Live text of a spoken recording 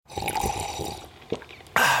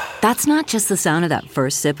That's not just the sound of that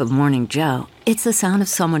first sip of Morning Joe. It's the sound of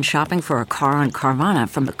someone shopping for a car on Carvana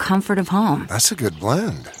from the comfort of home. That's a good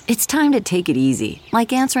blend. It's time to take it easy,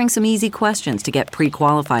 like answering some easy questions to get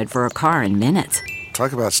pre-qualified for a car in minutes.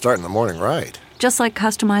 Talk about starting the morning right. Just like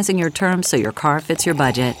customizing your terms so your car fits your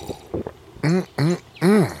budget.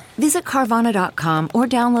 Visit Carvana.com or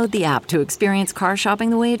download the app to experience car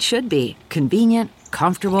shopping the way it should be. Convenient,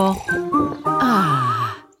 comfortable. Ah.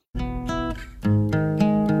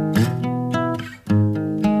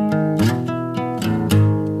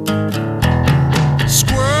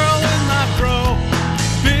 Squirrel in my fro,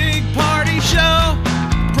 big party show.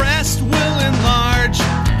 Breast will enlarge,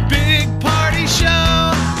 big party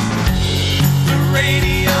show. The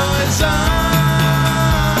radio is on.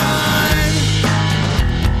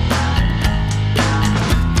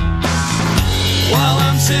 While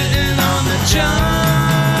I'm sitting on the john.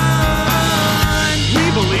 We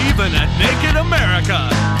believe in a naked America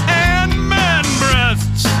and man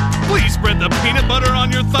breasts. Please spread the peanut butter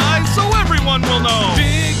on your thighs so everyone will know.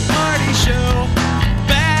 Big party show.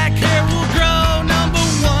 Back hair will grow. Number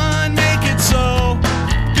one, make it so.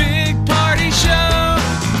 Big party show.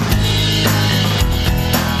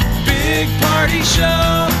 Big party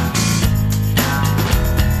show.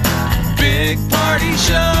 Big party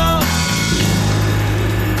show.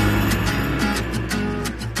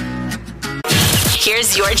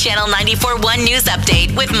 Here's your Channel 94.1 News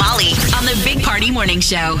Update with Molly on the Big Party Morning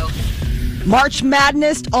Show. March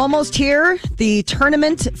Madness almost here. The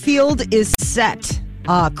tournament field is set.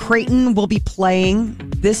 Creighton will be playing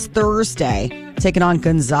this Thursday, taking on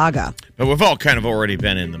Gonzaga. But we've all kind of already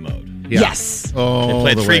been in the mode. Yeah. Yes. Oh,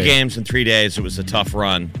 They played three games in 3 days. It was a tough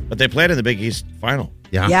run. But they played in the Big East final.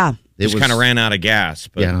 Yeah. They just kind of ran out of gas.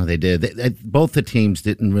 But Yeah, they did. Both the teams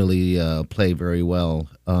didn't really play very well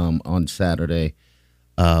on Saturday.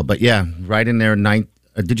 But yeah, right in there, ninth.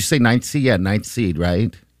 Did you say ninth seed? Yeah, ninth seed,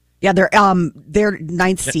 right? Yeah, they're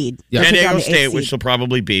ninth seed. Yeah. They're San taking on Diego the State, eighth which seed. they'll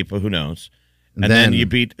probably beat, but who knows? And then you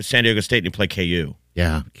beat San Diego State and you play KU.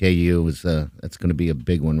 Yeah, KU is that's going to be a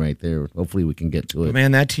big one right there. Hopefully, we can get to it. But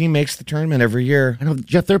man, that team makes the tournament every year. I know,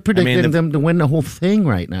 Jeff. They're predicting them to win the whole thing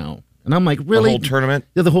right now, and I'm like, really? The whole tournament?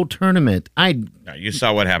 Yeah, the whole tournament. No, you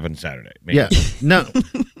saw what happened Saturday. Maybe. Yeah, no.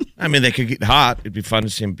 I mean, they could get hot. It'd be fun to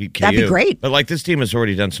see them beat KU. That'd be great. But like this team has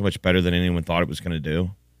already done so much better than anyone thought it was going to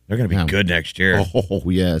do. They're going to be good next year. Oh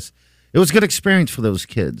yes, it was a good experience for those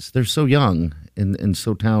kids. They're so young and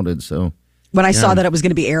so talented. So When I saw that it was going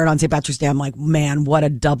to be aired on St. Patrick's Day, I'm like, man, what a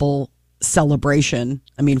double celebration.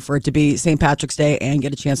 I mean, for it to be St. Patrick's Day and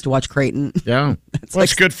get a chance to watch Creighton. yeah,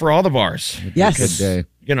 It's good for all the bars. Yes. good day.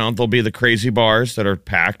 You know, there'll be the crazy bars that are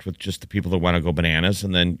packed with just the people that want to go bananas,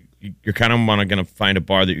 and then you're kind of going to find a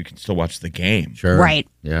bar that you can still watch the game. Sure, Right.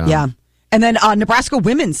 Yeah. And then Nebraska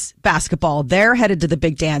women's basketball, they're headed to the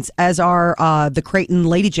big dance, as are the Creighton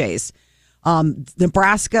Lady Jays.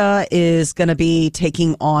 Nebraska is going to be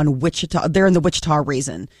taking on Wichita. They're in the Wichita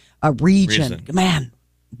region. Man,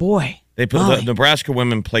 boy. They put Molly. the Nebraska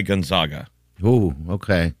women play Gonzaga. Ooh,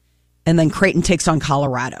 okay. And then Creighton takes on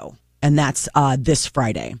Colorado, and that's this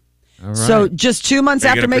Friday. All right. So just 2 months Are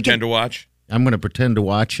you after going to making, pretend to watch? I'm going to pretend to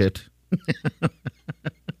watch it.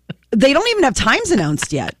 they don't even have times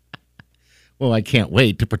announced yet. Well, I can't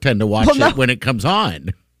wait to pretend to watch Well, no. it when it comes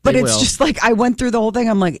on. But They it's will. just like I went through the whole thing.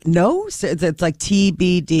 I'm like, no, so it's like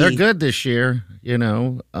TBD. They're good this year, you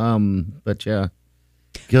know. But yeah.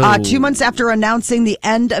 Go. 2 months after announcing the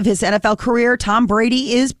end of his NFL career, Tom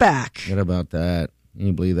Brady is back. What about that? Can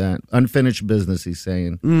you believe that? Unfinished business, he's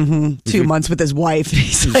saying. 2 months with his wife.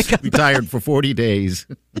 He's He's like, retired for 40 days.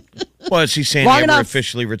 Well, is he saying Long he ever enough.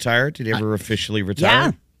 officially retired? Did he ever officially retire?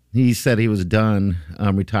 yeah. He said he was done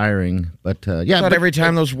retiring. But yeah. I thought but- every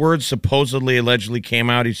time those words supposedly, allegedly came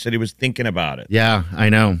out, he said he was thinking about it. Yeah, I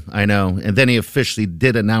know. And then he officially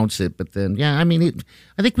did announce it. But then, yeah, I mean,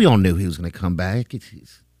 I think we all knew he was going to come back.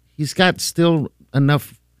 He's got still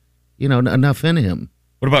enough, enough in him.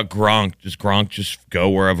 What about Gronk? Does Gronk just go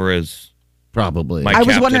wherever his Probably. I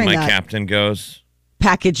was wondering that. captain goes?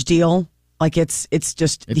 Package deal. Like it's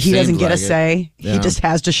just It he doesn't seems get a like it. say. Yeah. He just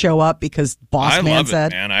has to show up because boss I man love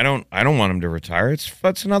said. it, man. I don't want him to retire.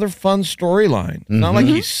 That's another fun storyline. It's not like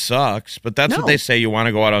he sucks, but that's No. what they say. You want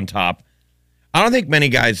to go out on top. I don't think many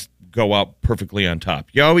guys go out perfectly on top.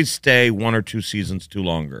 You always stay 1 or 2 seasons too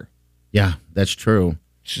longer. Yeah, that's true.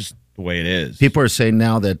 It's just the way it is. People are saying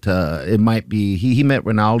now that it might be he met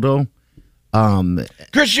Ronaldo.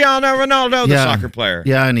 Cristiano Ronaldo, the soccer player.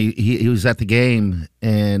 Yeah, and he was at the game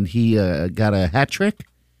and he got a hat trick,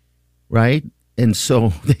 right? And so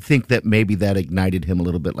they think that maybe that ignited him a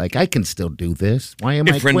little bit. Like, I can still do this. Why am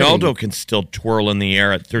I If quitting? Ronaldo can still twirl in the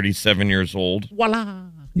air at 37 years old, Voila.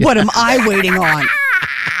 What am I waiting on?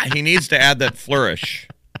 He needs to add that flourish.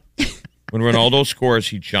 When Ronaldo scores,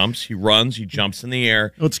 he jumps, he runs, he jumps in the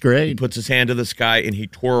air. Oh, it's great. He puts his hand to the sky and he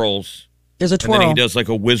twirls. There's a twirl. And then he does like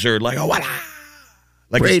a wizard, like, oh, voila!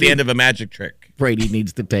 Like it's Brady. the end of a magic trick. Brady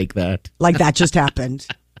needs to take that. Like that just happened.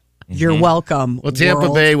 You're welcome. Well, Tampa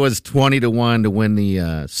world. Bay was 20-1 to win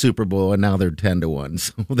the Super Bowl, and now they're 10-1.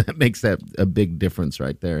 So that makes that a big difference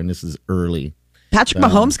right there. And this is early. Patrick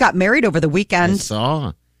Mahomes got married over the I weekend.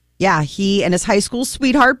 saw. Yeah, he and his high school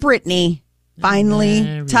sweetheart Brittany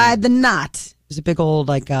finally tied the knot. It was a big old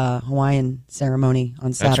Hawaiian ceremony on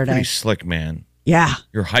That's Saturday. pretty slick, man. Yeah.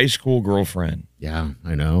 Your high school girlfriend. Yeah,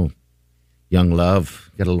 I know. Young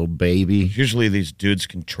love. Got a little baby. Usually these dudes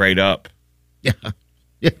can trade up. Yeah.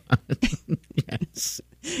 Yeah. Yes.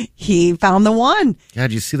 He found the one.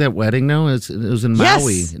 God, you see that wedding now? It was in Yes.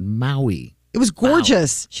 Maui. In Maui. It was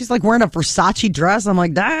gorgeous. She's like wearing a Versace dress. I'm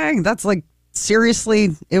like, dang, that's like seriously.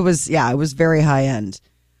 It was very high end.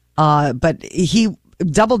 But he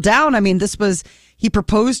doubled down. I mean, he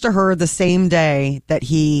proposed to her the same day that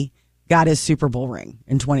he got his Super Bowl ring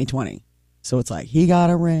in 2020. So it's like, he got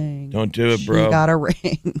a ring. Don't do it, bro. He got a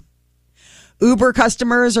ring. Uber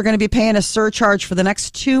customers are going to be paying a surcharge for the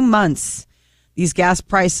next 2 months. These gas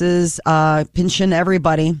prices pinching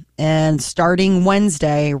everybody. And starting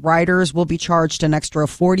Wednesday, riders will be charged an extra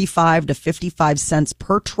 45 to 55 cents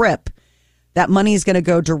per trip. That money is going to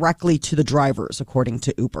go directly to the drivers, according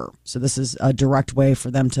to Uber. So this is a direct way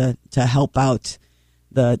for them to help out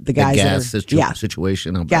the guys. The gas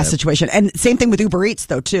situation. I'll Gas bet. situation. And same thing with Uber Eats,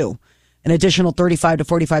 though, too. An additional 35 to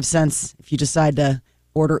 45 cents if you decide to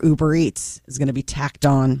order Uber Eats is going to be tacked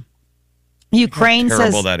on. Ukraine How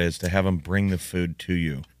terrible says that is to have them bring the food to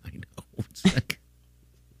you. I know. It's like,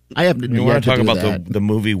 I have to. You want to talk about that. the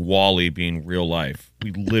movie WALL-E being real life?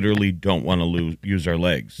 We literally don't want to use our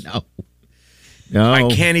legs. No. I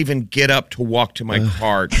can't even get up to walk to my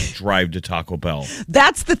car to drive to Taco Bell.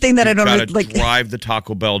 that's the thing that I don't Gotta like. drive the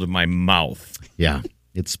Taco Bell to my mouth. Yeah,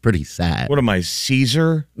 it's pretty sad. What am I,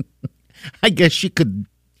 Caesar? I guess you could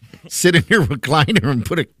sit in your recliner and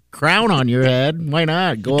put a crown on your head. Why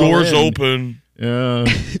not? Go all Doors in. open. Yeah.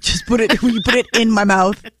 Just put it in my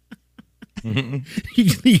mouth.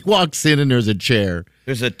 He walks in and there's a chair.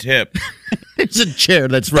 There's a tip. There's a chair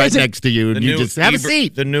that's right next to you, and you just have a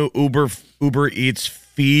seat. The new Uber Eats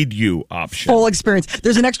feed you option. Full experience.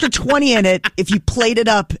 There's an extra 20 in it if you plate it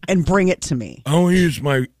up and bring it to me. I don't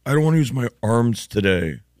want to use my arms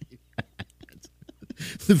today.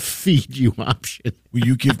 The feed you option. Will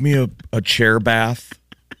you give me a chair bath?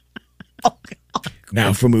 Oh, God.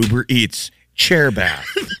 Now from Uber Eats, chair bath.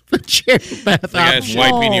 The chair bath The guy's option.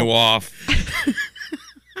 wiping you off.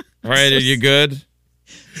 All right, are you good?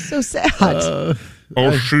 So sad.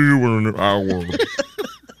 I'll see you in an hour.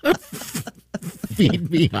 Feed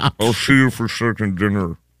me option. I'll see you for second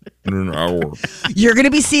dinner in an hour. You're going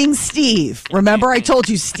to be seeing Steve. Remember, I told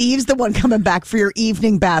you Steve's the one coming back for your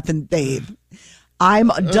evening bath and bathe. I'm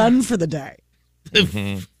done for the day.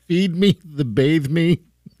 Feed me, the bathe me.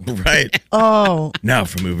 Right. Oh. Now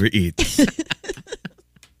from Uber Eats.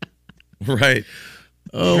 Right.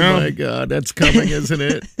 Oh my God, that's coming, isn't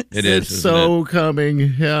it? It is, It's isn't so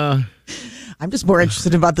coming. Yeah. I'm just more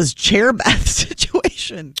interested about this chair bath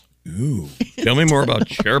situation. Ooh. Tell me more about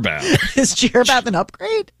chair bath. Is chair bath an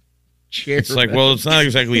upgrade? Chair It's like, well, it's not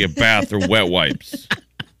exactly a bath. They're wet wipes.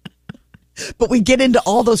 But we get into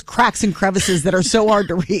all those cracks and crevices that are so hard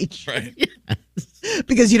to reach. Right.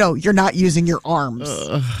 Because, you're not using your arms.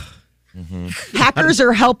 Hackers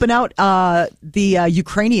are helping out the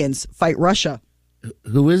Ukrainians fight Russia.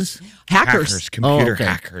 Who is? Hackers. Computer okay.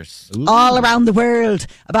 hackers. All around the world.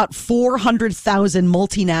 About 400,000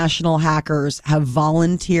 multinational hackers have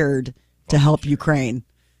volunteered to help Ukraine.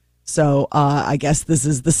 So I guess this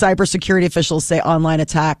is the cybersecurity officials say online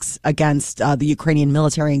attacks against the Ukrainian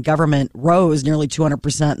military and government rose nearly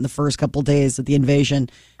 200% in the first couple days of the invasion.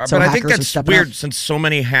 So But I hackers think are that's stepping weird up. since so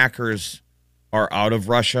many hackers are out of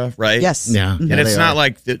Russia, right? Yes. Yeah. And it's not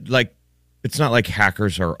it's not like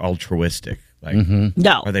hackers are altruistic. Like,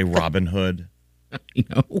 No. are they Robin Hood?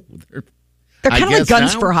 They're They're I kind of like guess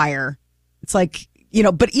guns now. for hire. It's like,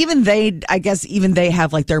 but even they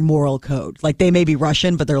have like their moral code. Like they may be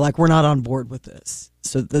Russian, but they're like, we're not on board with this.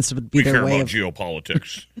 So this would be We their care way about of.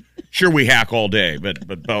 geopolitics. Sure, we hack all day, but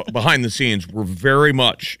behind the scenes, we're very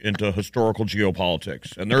much into historical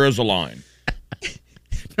geopolitics, and there is a line.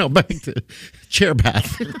 No, back to chair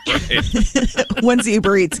bath. When's the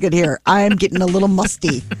Uber Eats get here? I'm getting a little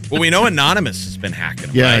musty. Well, we know Anonymous has been hacking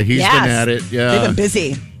them, Yeah, right? he's Yes. been at it. They've Yeah. been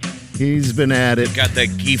busy. He's been at it. Got that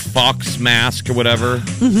Guy Fawkes mask or whatever.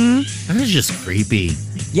 That is just creepy.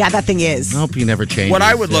 Yeah, that thing is. I hope he never changes. What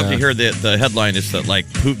I would love to hear, the headline is that, like,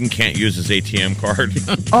 Putin can't use his ATM card.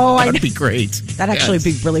 Oh, I know. That'd be great. That'd actually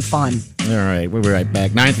be really fun. All right, we'll be right back.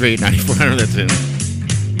 938-9400, that's it.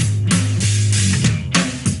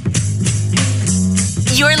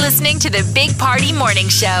 You're listening to the Big Party Morning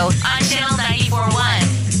Show on Channel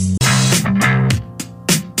 94.1.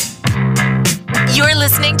 You're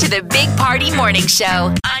listening to the Big Party Morning Show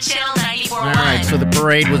on Channel 94.1. All right, so the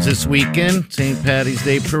parade was this weekend. St. Patty's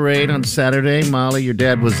Day parade on Saturday. Molly, your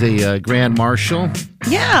dad was a Grand Marshal.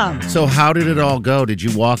 Yeah. So how did it all go? Did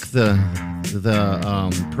you walk the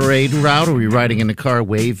parade route, or were you riding in the car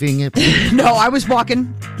waving it? No, I was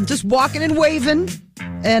just walking and waving.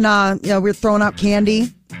 And, we were throwing out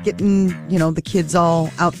candy, getting, the kids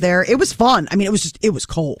all out there. It was fun. I mean, it was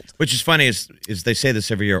cold. Which is funny is they say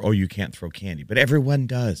this every year, oh, you can't throw candy. But everyone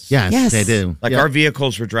does. Yes, they do. Like our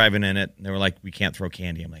vehicles were driving in it, and they were like, we can't throw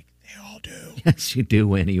candy. I'm like, they all do. Yes, you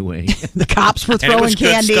do anyway. The cops were And throwing it was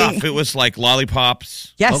candy. good stuff. It was like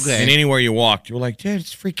lollipops. Yes. Okay. And anywhere you walked, you were like, dude,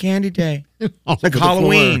 it's free candy day. It's like Over the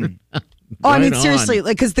Halloween. Oh, I mean, Right on. seriously,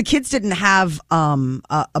 like, because the kids didn't have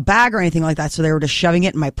a bag or anything like that, so they were just shoving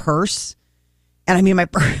it in my purse. And I mean,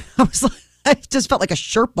 I just felt like a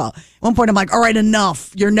Sherpa. At one point, I'm like, all right,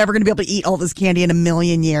 enough. You're never going to be able to eat all this candy in a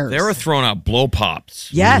million years. They were throwing out blow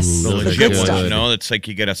pops. Yes, Really the legit good ones, stuff. you know, it's like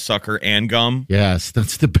you get a sucker and gum. Yes,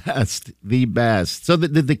 that's the best. The best. So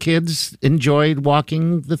did the kids enjoy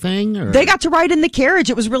walking the thing? Or? They got to ride in the carriage.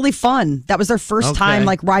 It was really fun. That was their first time,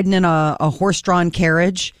 like, riding in a horse-drawn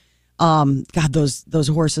carriage. God, those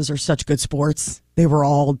horses are such good sports. They were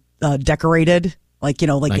all decorated. Like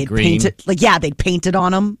they'd green? painted. They'd painted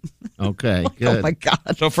on them. Okay, good. Oh, my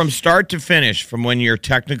God. So from start to finish, from when you're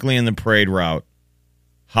technically in the parade route,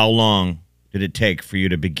 how long did it take for you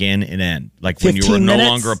to begin and end? Like when you were 15 no minutes?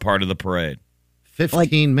 longer a part of the parade?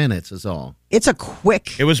 15 minutes is all. It's a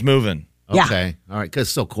quick. It was moving. Yeah. Okay. All right. Because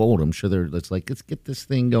it's so cold. I'm sure let's get this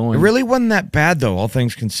thing It going. really wasn't that bad, though, all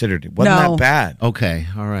things considered. It wasn't No. that bad. Okay.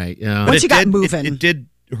 All right. Yeah. Once But you got did, moving. It did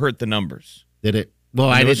hurt the numbers. Did it? Well,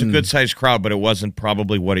 I It was a didn't. good-sized crowd, but it wasn't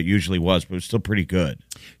probably what it usually was, but it was still pretty good.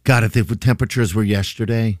 God, if the temperatures were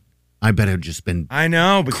yesterday, I bet it would just been. I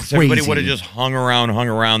know, because Crazy. everybody would have just hung around.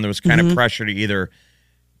 There was kind of pressure to either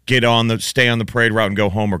stay on the parade route and go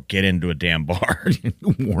home, or get into a damn bar.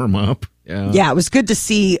 warm up. Yeah. Yeah, it was good to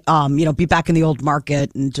see, be back in the old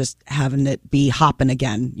market and just having it be hopping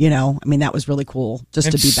again. I mean, that was really cool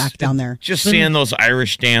just to be back down there. Just seeing those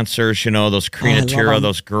Irish dancers, those I love Crenatira, 'em.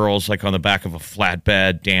 those girls like on the back of a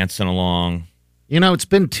flatbed dancing along. It's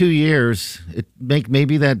been 2 years.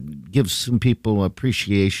 Maybe that gives some people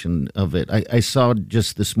appreciation of it. I saw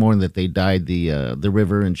just this morning that they dyed the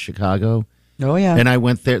river in Chicago. Oh, yeah. And I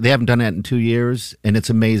went there. They haven't done that in 2 years, and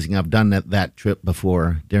it's amazing. I've done that trip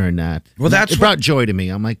before during that. Well, that's it brought joy to me.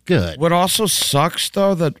 I'm like, good. What also sucks,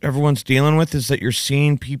 though, that everyone's dealing with is that you're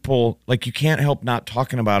seeing people, like, you can't help not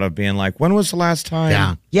talking about it, being like, when was the last time?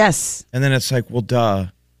 Yeah, Yes. And then it's like, well, duh.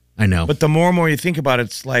 I know. But the more and more you think about it,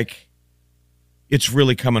 it's like, it's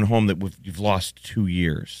really coming home that you've lost 2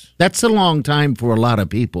 years. That's a long time for a lot of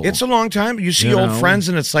people. It's a long time. You see old friends,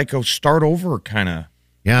 and it's like, start over, kind of.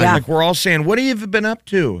 yeah. Like, we're all saying, what have you been up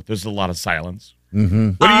to? There's a lot of silence. Mm-hmm.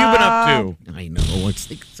 What have you been up to? I know. It's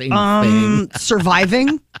the same thing.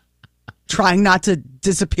 Surviving, trying not to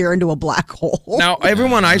disappear into a black hole. Now,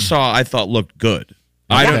 everyone I saw, I thought looked good.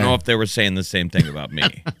 I don't Okay. know if they were saying the same thing about me.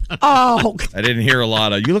 Oh, I didn't hear a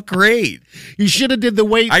lot of, you look great. You should have did the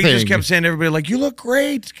weight I thing. just kept saying to everybody, like, you look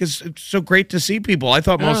great, because it's so great to see people. I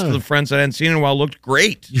thought most of the friends that I hadn't seen in a while looked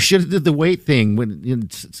great. You should have did the weight thing when you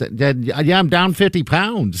said, "Yeah, I'm down 50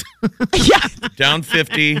 pounds." yeah. Down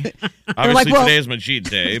 50. Obviously, like, well- today's my cheat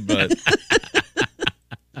day, but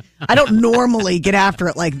I don't normally get after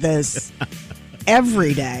it like this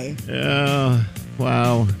every day.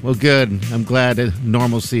 Wow. Well, good. I'm glad that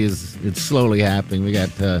normalcy it's slowly happening. We got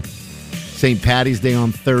St. Patty's Day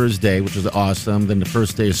on Thursday, which was awesome. Then the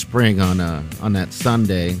first day of spring on that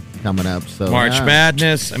Sunday coming up. So March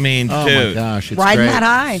Madness, I mean, Oh dude, my gosh, it's Riding great. that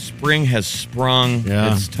high. spring has sprung.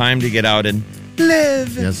 Yeah. It's time to get out and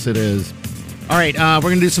live. Yes, it is. All right, we're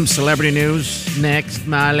gonna do some celebrity news next,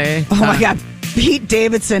 Molly. Oh, my God. Pete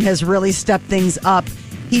Davidson has really stepped things up.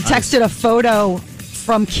 He texted a photo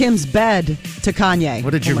from Kim's bed to Kanye. What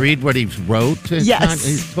did you read? What he wrote? To Yes. Kanye?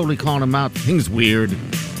 He's totally calling him out. Things weird.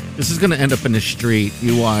 This is going to end up in the street.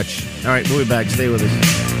 You watch. All right, we'll be back. Stay with us.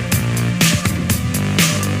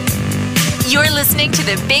 You're listening to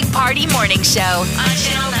the Big Party Morning Show on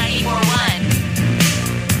Channel 94.1.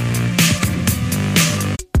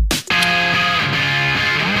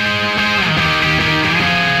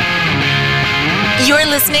 You're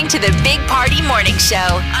listening to the Big Party Morning Show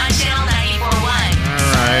on Channel 94.1.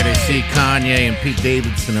 All right, I see Kanye and Pete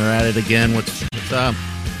Davidson are at it again. What's up?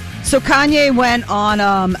 So Kanye went on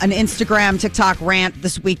an Instagram, TikTok rant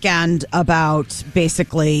this weekend about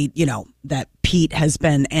basically, that Pete has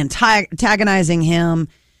been antagonizing him.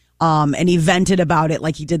 And he vented about it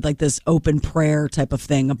like he did like this open prayer type of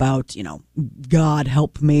thing about, God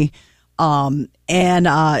help me. So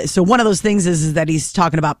one of those things is that he's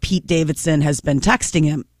talking about Pete Davidson has been texting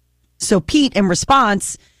him. So Pete, in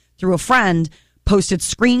response, through a friend, posted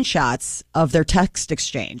screenshots of their text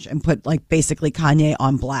exchange and put like basically Kanye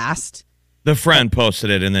on blast. The friend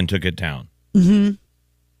posted it and then took it down. Mm-hmm.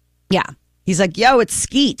 Yeah. He's like, yo, it's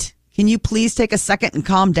Skeet. Can you please take a second and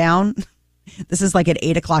calm down? This is like at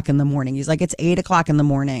 8 o'clock in the morning. He's like, it's 8 o'clock in the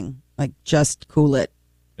morning. Like, just cool it.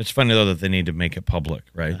 It's funny, though, that they need to make it public,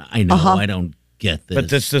 right? I know. I don't get this. But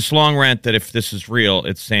this long rant that if this is real,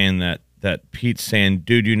 it's saying that Pete's saying,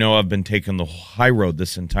 dude, I've been taking the high road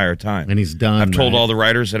this entire time. And he's done. I've told all the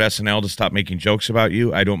writers at SNL to stop making jokes about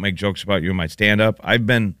you. I don't make jokes about you in my stand-up. I've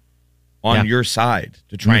been on your side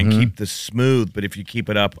to try and keep this smooth, but if you keep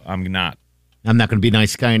it up, I'm not going to be a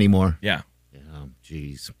nice guy anymore. Yeah. Oh,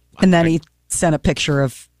 jeez. And then he sent a picture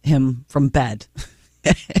of him from bed.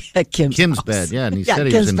 At Kim's house. Bed, yeah. And he said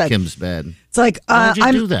he was in Kim's bed. It's like, why would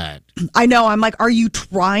you do that? I know. I'm like, are you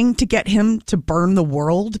trying to get him to burn the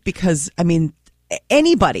world? Because, I mean,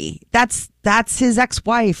 anybody, that's his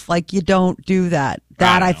ex-wife. Like, you don't do that.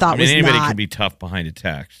 That I thought was anybody not. can be tough behind a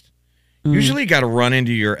text. Usually you got to run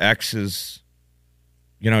into your ex's,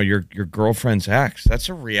 your girlfriend's ex. That's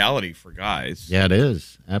a reality for guys. Yeah, it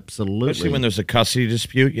is. Absolutely. Especially when there's a custody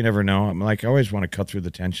dispute. You never know. I'm like, I always want to cut through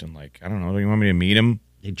the tension. Like, I don't know. Do you want me to meet him?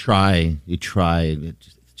 You try. It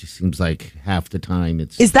just seems like half the time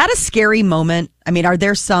Is that a scary moment? I mean,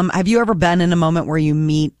 have you ever been in a moment where you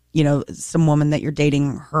meet, some woman that you're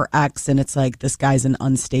dating, her ex, and it's like, this guy's an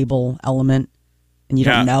unstable element and you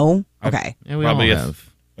don't know? Okay. Yeah, we probably all have.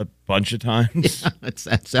 A bunch of times. Yeah,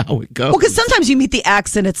 that's how it goes. Well, because sometimes you meet the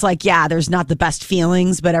ex and it's like, yeah, there's not the best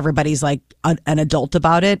feelings, but everybody's like an adult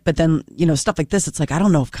about it. But then, stuff like this, it's like, I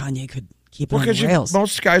don't know if Kanye could keep it on the rails.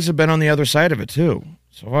 Most guys have been on the other side of it too.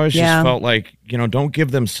 So I always just felt like, don't give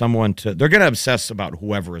them someone they're going to obsess about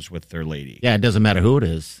whoever is with their lady. Yeah, it doesn't matter who it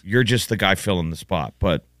is. You're just the guy filling the spot.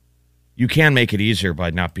 But you can make it easier by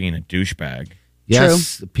not being a douchebag.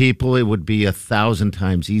 Yes, true. People, it would be 1,000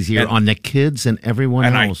 times easier on the kids and everyone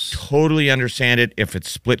else. I totally understand it if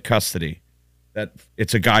it's split custody, that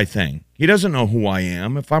it's a guy thing. He doesn't know who I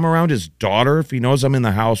am. If I'm around his daughter, if he knows I'm in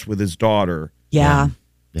the house with his daughter. Yeah.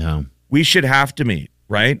 We should have to meet,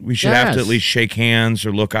 right? We should have to at least shake hands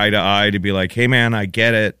or look eye to eye to be like, hey, man, I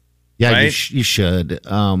get it. Yeah, right? you should.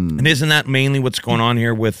 And isn't that mainly what's going on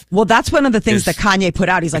here with... Well, that's one of the things that Kanye put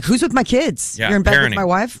out. He's like, who's with my kids? Yeah, You're in bed parenting. with my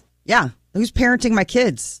wife? Yeah. Who's parenting my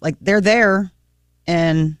kids? Like, they're there.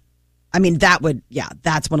 And, I mean, that's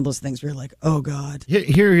one of those things where you're like, oh, God.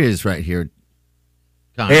 Here it is right here.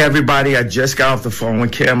 Hey, everybody. I just got off the phone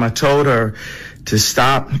with Kim. I told her to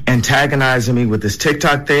stop antagonizing me with this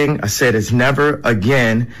TikTok thing. I said it's never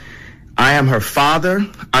again. I am her father.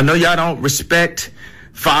 I know y'all don't respect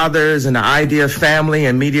fathers and the idea of family,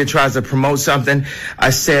 and media tries to promote something.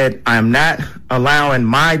 I said I am not allowing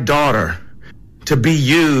my daughter to be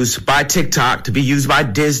used by TikTok, to be used by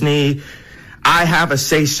Disney. I have a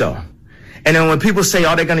say-so. And then when people say,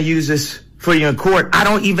 oh, they're going to use this for you in court, I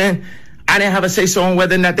didn't have a say-so on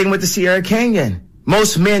whether or not they went to Sierra Canyon.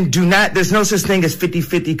 Most men do not, there's no such thing as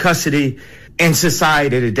 50-50 custody in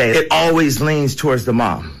society today. It always leans towards the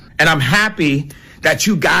mom. And I'm happy that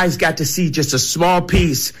you guys got to see just a small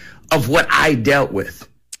piece of what I dealt with.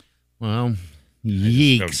 Well,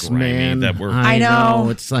 yeeks, so grimy man. I know.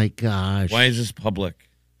 It's like, gosh. Why is this public?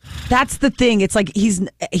 That's the thing. It's like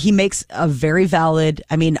he makes a very valid,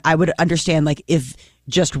 I mean, I would understand like if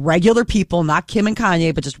just regular people, not Kim and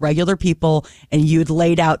Kanye, but just regular people, and you'd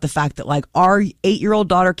laid out the fact that like our 8-year-old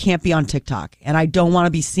daughter can't be on TikTok and I don't want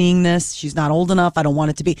to be seeing this. She's not old enough. I don't want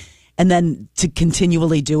it to be. And then to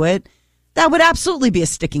continually do it, that would absolutely be a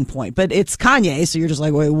sticking point. But it's Kanye, so you're just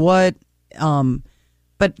like, wait, what?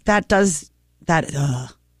 But that does that.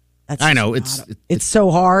 That's I know it's so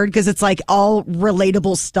hard because it's like all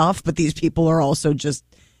relatable stuff, but these people are also just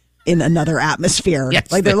in another atmosphere. Yes,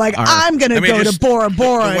 like they're like, are. I'm gonna go to Bora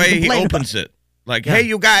Bora. The way and he complain opens about it, like, hey,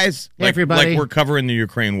 you guys, Hey, like, everybody. like we're covering the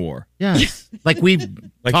Ukraine war. Yes. Like we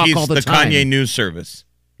Like talk he's all the the time. Kanye news service.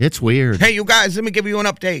 It's weird. Hey, you guys, let me give you an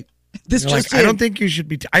update. This You're just like, I in. don't think you should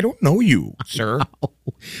be. I don't know you, sir.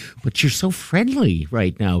 But you're so friendly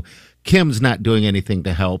right now. Kim's not doing anything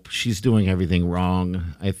to help. She's doing everything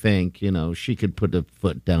wrong. I think, she could put a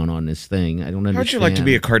foot down on this thing. I don't understand. How'd you like to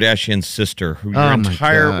be a Kardashian sister who your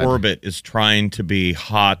entire orbit is trying to be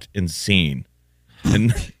hot and seen?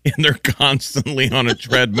 And they're constantly on a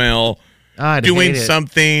treadmill doing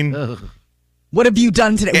something. Ugh. What have you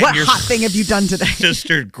done today? And What your hot thing have you done today?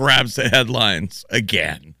 Sister grabs the headlines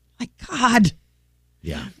again. My God.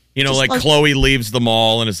 Yeah. Like Chloe leaves the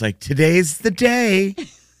mall and it's like, today's the day.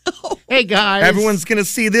 Hey, guys. Everyone's going to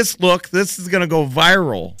see this look. This is going to go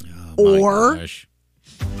viral.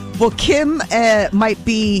 Well, Kim might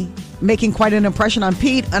be making quite an impression on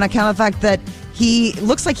Pete on account of the fact that he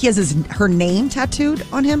looks like he has her name tattooed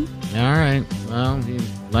on him. All right. Well, he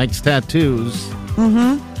likes tattoos.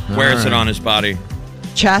 Mm-hmm. Where is it on his body?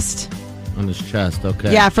 Chest. On his chest,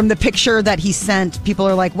 okay. Yeah, from the picture that he sent, people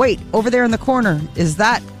are like, wait, over there in the corner, is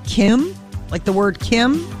that Kim? Like the word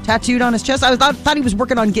Kim tattooed on his chest? I thought he was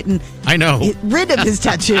working on getting rid of his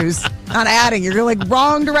tattoos, not adding. You're like,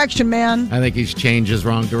 wrong direction, man. I think he's changed his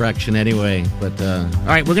wrong direction anyway. But all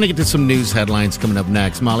right, we're going to get to some news headlines coming up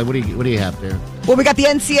next. Molly, what do you have there? Well, we got the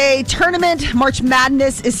NCAA tournament. March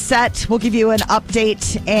Madness is set. We'll give you an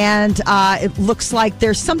update. And it looks like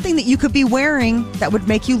there's something that you could be wearing that would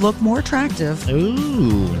make you look more attractive.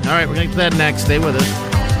 Ooh. All right, we're going to get to that next. Stay with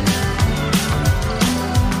us.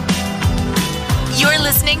 You're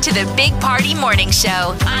listening to the Big Party Morning Show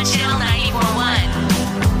on Channel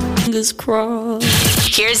 94.1. Fingers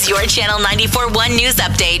crossed. Here's your Channel 94.1 News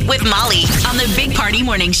Update with Molly on the Big Party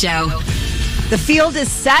Morning Show. The field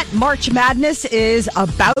is set. March Madness is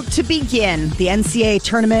about to begin. The NCAA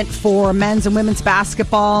tournament for men's and women's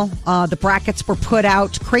basketball. The brackets were put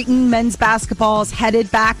out. Creighton men's basketball is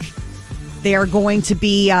headed back. They are going to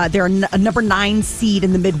be, they're a number 9 seed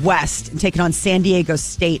in the Midwest and taking on San Diego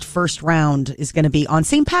State. First round is going to be on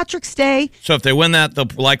St. Patrick's Day. So if they win that, they'll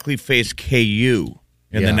likely face KU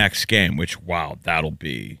in the next game, which, wow, that'll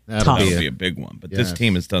be a big one. But this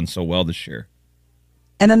team has done so well this year.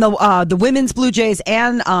 And then the women's Blue Jays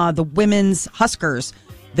and the women's Huskers,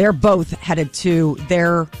 they're both headed to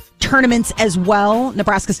their tournaments as well.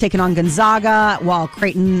 Nebraska's taking on Gonzaga, while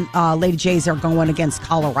Creighton Lady Jays are going against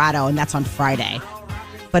Colorado, and that's on Friday.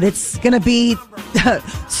 But it's going to be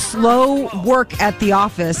slow work at the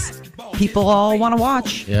office. People all want to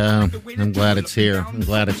watch. Yeah, I'm glad it's here. I'm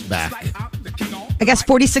glad it's back. I guess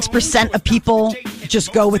 46% of people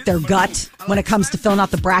just go with their gut when it comes to filling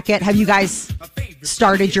out the bracket. Have you guys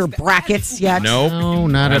started your brackets yet? Nope. No,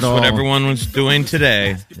 not at all. That's what everyone was doing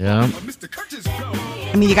today. Yeah.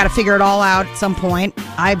 I mean, you got to figure it all out at some point.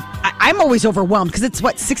 I'm always overwhelmed because it's,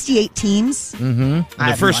 68 teams? Mm-hmm.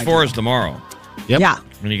 The first 4 is tomorrow. Yep. Yeah.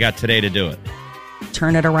 And you got today to do it.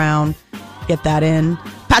 Turn it around. Get that in.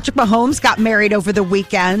 Patrick Mahomes got married over the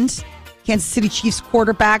weekend. Kansas City Chiefs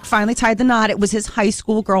quarterback finally tied the knot. It was his high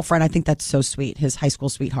school girlfriend. I think that's so sweet. His high school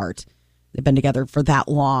sweetheart. They've been together for that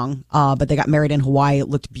long, but they got married in Hawaii. It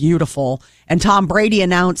looked beautiful. And Tom Brady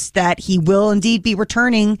announced that he will indeed be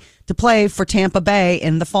returning to play for Tampa Bay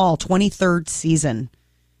in the fall, 23rd season.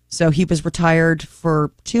 So he was retired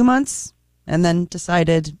for 2 months and then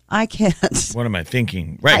decided, I can't. What am I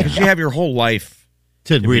thinking? Right, because you have your whole life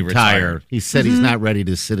to retire. He said he's not ready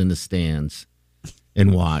to sit in the stands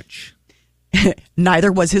and watch.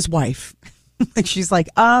 Neither was his wife. She's like,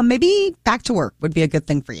 maybe back to work would be a good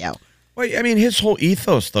thing for you. Well, I mean, his whole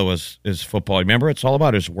ethos, though, is football. Remember, it's all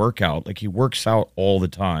about his workout. Like, he works out all the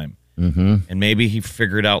time. Mm-hmm. And maybe he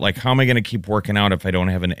figured out, like, how am I going to keep working out if I don't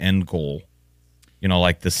have an end goal?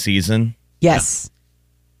 Like the season? Yes.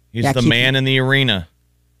 Yeah. He's the man in the arena.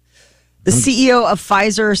 The CEO of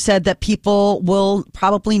Pfizer said that people will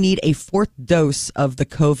probably need a 4th dose of the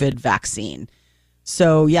COVID vaccine.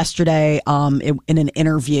 So yesterday, in an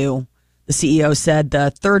interview, the CEO said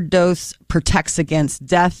the 3rd dose protects against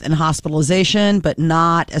death and hospitalization, but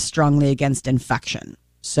not as strongly against infection.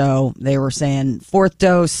 So they were saying 4th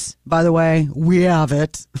dose, by the way, we have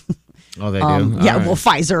it. Oh, they do? Yeah, right. well,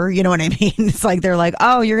 Pfizer, you know what I mean? It's like they're like,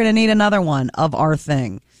 oh, you're going to need another one of our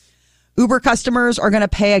thing. Uber customers are going to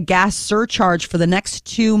pay a gas surcharge for the next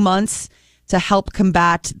 2 months to help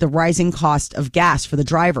combat the rising cost of gas for the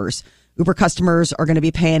drivers. Uber customers are going to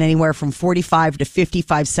be paying anywhere from 45 to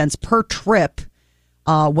 55 cents per trip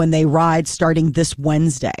when they ride starting this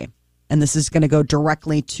Wednesday. And this is going to go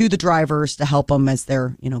directly to the drivers to help them as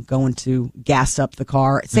they're, going to gas up the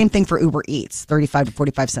car. Same thing for Uber Eats, 35 to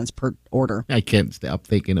 45 cents per order. I can't stop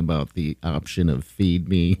thinking about the option of feed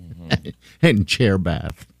me and chair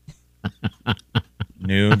bath.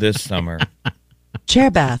 New this summer.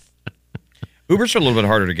 Chair bath. Ubers are a little bit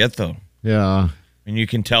harder to get, though. Yeah. And you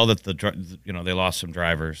can tell that they lost some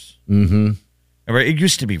drivers. Mm-hmm. It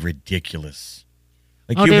used to be ridiculous.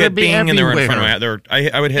 Like Oh, you they hit would be Bing and they were in front everywhere. of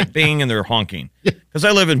me. I would hit Bing and they're honking because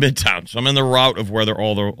I live in Midtown, so I'm in the route of where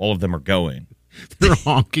all of them are going. They're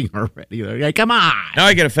honking already. They're like, come on. Now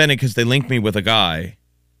I get offended because they link me with a guy,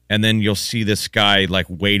 and then you'll see this guy like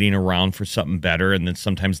waiting around for something better, and then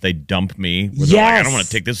sometimes they dump me. Where they're like, I don't want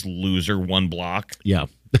to take this loser 1 block. Yeah.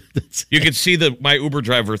 You could see my Uber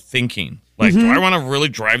driver thinking, like, do I want to really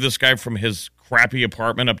drive this guy from his crappy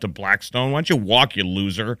apartment up to Blackstone? Why don't you walk, you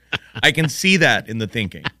loser? I can see that in the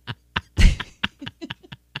thinking.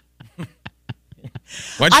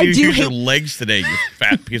 Why don't you use your legs today, you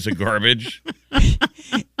fat piece of garbage?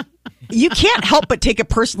 You can't help but take it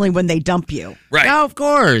personally when they dump you. Right. Oh, of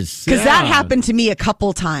course. Because that happened to me a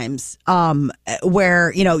couple times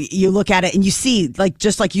where, you look at it and you see, like,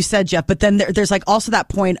 just like you said, Jeff, but then there's like also that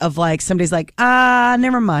point of like, somebody's like,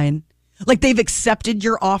 never mind. Like they've accepted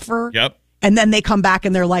your offer. Yep. And then they come back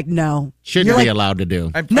and they're like, no. Shouldn't be allowed to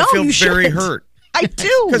do. I feel you very shouldn't. hurt. I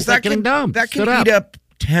do. Because that getting dumb. can Shut eat up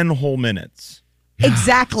 10 whole minutes.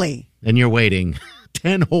 Exactly. And you're waiting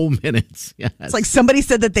 10 whole minutes. Yes. It's like somebody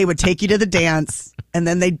said that they would take you to the dance and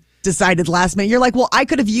then they decided last minute. You're like, well, I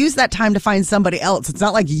could have used that time to find somebody else. It's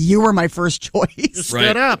not like you were my first choice.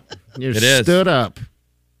 Stood up. You stood up.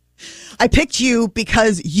 I picked you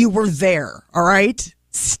because you were there. All right.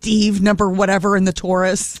 Steve, number whatever in the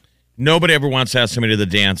Taurus. Nobody ever wants to ask somebody to the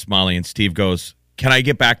dance, Molly, and Steve goes, can I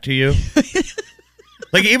get back to you?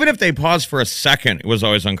 Like, even if they pause for a second, it was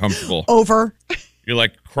always uncomfortable. Over. You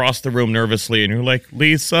like cross the room nervously and you're like,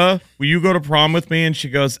 Lisa, will you go to prom with me? And she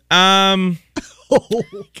goes, can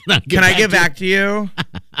I get back to you?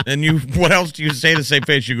 And you, what else do you say to save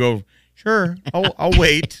face? You go, sure, I'll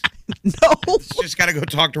wait. No. She's got to go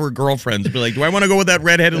talk to her girlfriends. Be like, do I want to go with that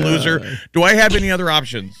redheaded loser? Do I have any other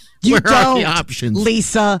options? You Where are the don't, options?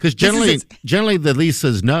 Lisa. Because generally the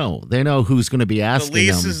Lisas know. They know who's going to be asking The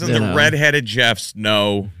Lisas them. and the redheaded Jeffs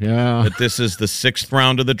know Yeah. that this is the 6th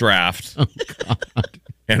round of the draft. Oh, God.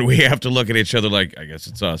 And we have to look at each other like, I guess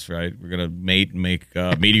it's us, right? We're going to mate and make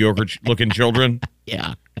mediocre-looking children.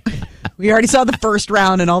 Yeah. We already saw the first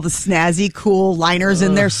round and all the snazzy, cool liners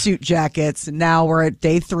in their suit jackets. And now we're at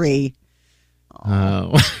day 3.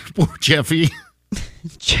 Poor Jeffy.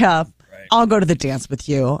 Jeff, I'll go to the dance with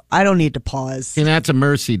you. I don't need to pause. And that's a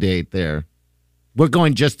mercy date there. We're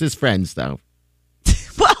going just as friends, though.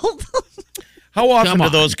 Well, How often Come do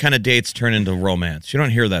on. those kind of dates turn into romance? You don't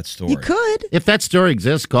hear that story. you could. If that story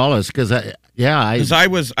exists, call us. Because, Because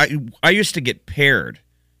I used to get paired,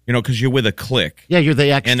 because you're with a clique. Yeah, you're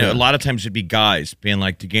the extra. And a lot of times it'd be guys being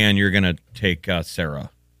like, DeGan, you're going to take Sarah.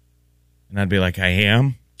 And I'd be like, I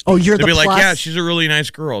am? Oh, you're They'd the be plus. like, yeah, she's a really nice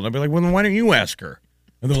girl. And I'd be like, well, then why don't you ask her?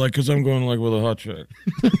 And they're like, because I'm going like with a hot chick.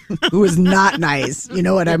 Who is not nice. You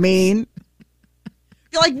know what I mean?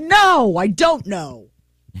 You're like, no, I don't know.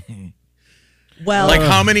 Well, Like,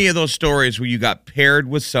 how many of those stories where you got paired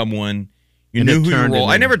with someone, you And knew it who you turned were?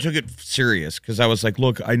 into- I never took it serious because I was like,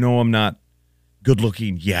 look, I know I'm not good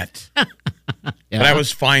looking yet, but I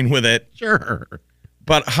was fine with it. Sure.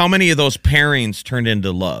 But how many of those pairings turned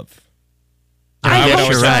into love? I would guess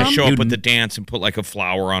always you're have to right. show up You'd- at the dance and put like a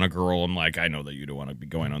flower on a girl. And like, I know that you don't want to be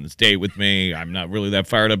going on this date with me. I'm not really that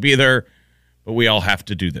fired up either, but we all have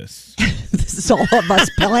to do this. this is all of us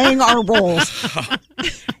playing our roles.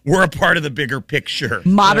 We're a part of the bigger picture.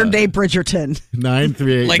 Modern day Bridgerton.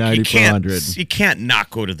 938 Like you 9400. can't not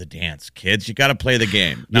go to the dance, kids. You got to play the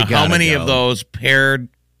game. Now, how gotta many go. of those paired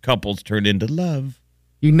couples turned into love?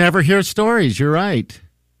 You never hear stories. You're right.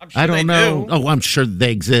 I'm sure I don't they know. do. Oh, I'm sure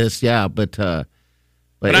they exist. Yeah, but But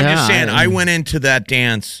yeah, I'm just saying, I went into that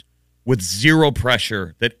dance with zero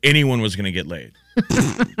pressure that anyone was going to get laid.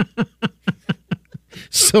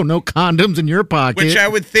 So no condoms in your pocket. Which I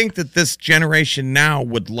would think that this generation now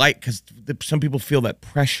would like, because some people feel that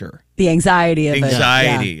pressure. The anxiety of it.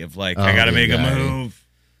 Anxiety of like, I got to the make a anxiety. move.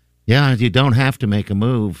 Yeah, you don't have to make a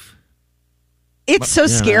move. It's so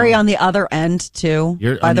scary on the other end too.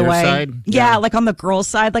 By on the your way, side? yeah, Yeah. like on the girls'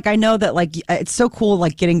 side, like I know that like it's so cool,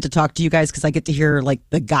 like getting to talk to you guys because I get to hear like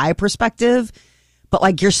the guy perspective. But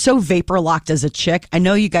like you're so vapor locked as a chick. I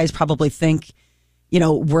know you guys probably think,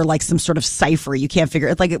 we're like some sort of cipher. You can't figure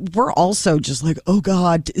it. Like we're also just like, oh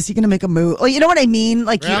God, is he going to make a move? Oh, you know what I mean?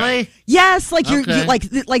 Like, Really? yes. Like you're Okay.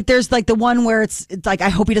 like there's like the one where it's like I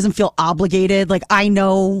hope he doesn't feel obligated. Like I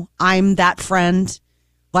know I'm that friend.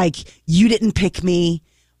 Like you didn't pick me.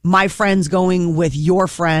 My friend's going with your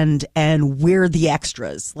friend, and we're the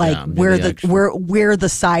extras. Like Yeah, we're the the extra. we're the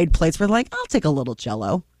side plates. We're like, I'll take a little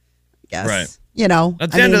Jello. I guess. Right.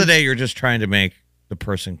 At the end of the day, you're just trying to make the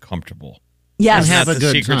person comfortable. yes, And have That's a the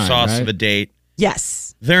good secret time, sauce right? of a date.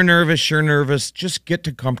 yes. They're nervous, you're nervous. Just get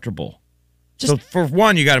to comfortable. So for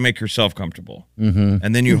one, you got to make yourself comfortable. Mm-hmm.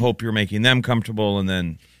 And then you hope you're making them comfortable. And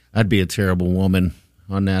then I'd be a terrible woman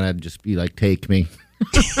on that. I'd just be like, take me.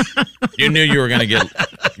 you knew you were going to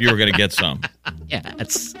get some.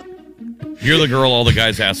 Yes. You're the girl all the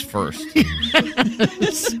guys ask first.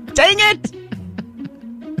 Dang it.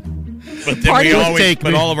 But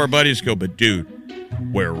then all of our buddies go, but dude,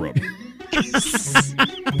 wear rubber.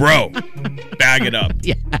 Bro, bag it up.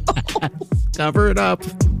 Yeah. Cover it up.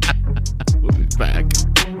 We'll be back.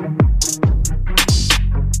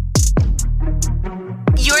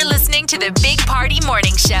 You're listening to the Big Party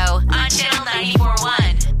Morning Show on Channel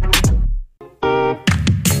 94.1.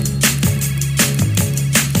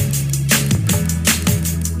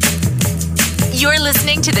 You're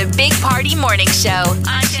listening to the Big Party Morning Show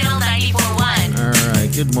on Channel 94.1. All right,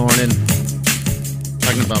 good morning.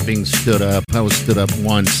 Talking about being stood up. I was stood up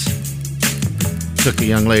once. Took a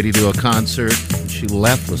young lady to a concert. She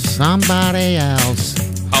left with somebody else.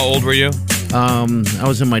 How old were you? I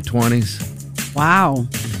was in my 20s. Wow.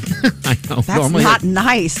 I know. That's Normally not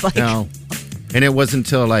nice. Like, no. And it wasn't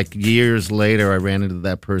until like years later I ran into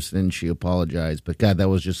that person and she apologized. But God, that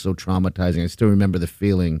was just so traumatizing. I still remember the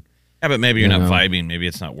feeling. Yeah, but maybe you're not vibing. Maybe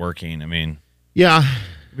it's not working. I mean, yeah,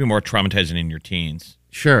 it'd be more traumatizing in your teens.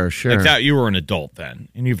 Sure. Like that, you were an adult then,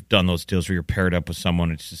 and you've done those deals where you're paired up with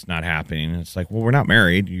someone, it's just not happening. And it's like, well, we're not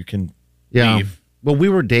married. You can leave. Well, we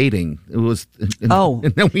were dating. It was. And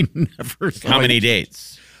then we never. How many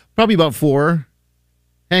dates? Probably about 4.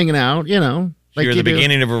 Hanging out, So like you're you the do.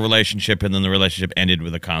 beginning of a relationship, and then the relationship ended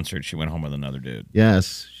with a concert. She went home with another dude.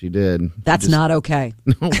 Yes, she did. That's not okay.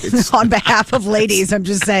 No, it's On behalf of ladies, I'm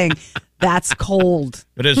just saying that's cold.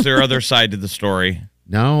 But is there other side to the story?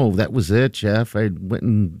 No, that was it, Jeff. I went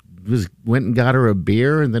and got her a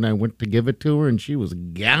beer, and then I went to give it to her, and she was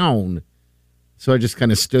gone. So I just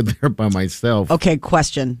kind of stood there by myself. Okay,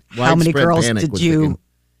 question. How many Widespread girls panic did was you thinking.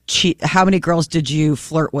 cheat? How many girls did you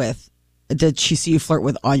flirt with? Did she see you flirt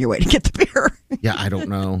with on your way to get the beer? Yeah, I don't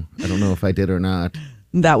know. I don't know if I did or not.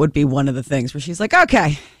 That would be one of the things where she's like,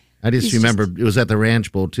 okay. I just remember it was at the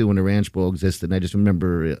Ranch Bowl, too, when the Ranch Bowl existed. And I just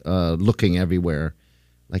remember looking everywhere.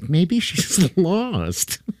 Like, maybe she's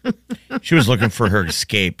lost. She was looking for her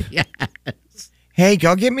escape. Yes. Hey,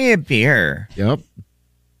 go get me a beer. Yep.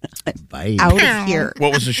 Bye. Out of here.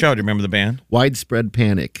 What was the show? Do you remember the band? Widespread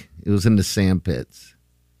Panic. It was in the sand pits.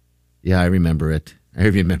 Yeah, I remember it. I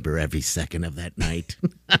remember every second of that night.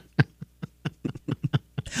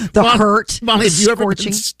 The hurt. Molly, have you ever been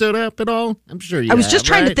scorching. stood up at all? I'm sure you I was have, just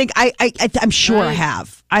trying to right? think. I'm sure I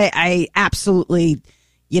have. I absolutely,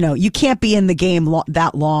 you can't be in the game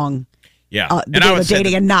that long. Yeah. The game of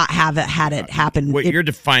dating and not had it happen. What you're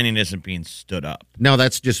defining isn't being stood up. No,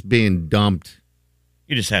 that's just being dumped.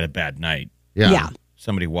 You just had a bad night. Yeah.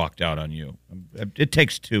 Somebody walked out on you. It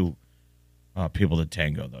takes two people to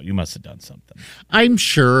tango, though. You must have done something. I'm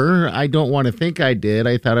sure. I don't want to think I did.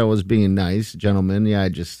 I thought I was being nice, gentlemen. Yeah,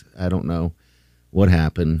 I don't know what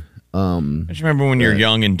happened. I just remember when you're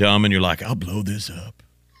young and dumb and you're like, I'll blow this up.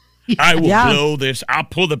 I will blow this. I'll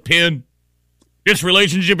pull the pin. This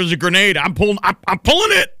relationship is a grenade. I'm pulling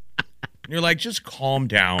it. And you're like, just calm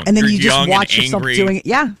down. And then you're you just young watch and yourself angry. doing it.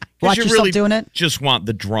 Yeah. Watch You yourself really doing it. Just want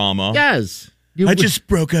the drama. Yes. I just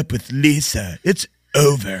broke up with Lisa. It's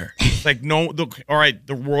over. It's like, no, look, all right,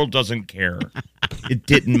 the world doesn't care. It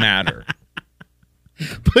didn't matter.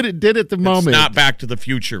 But it did at the moment. It's not Back to the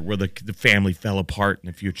Future where the family fell apart in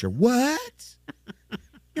the future. What?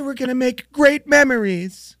 You were going to make great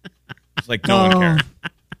memories. It's like, no one cares.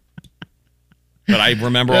 But I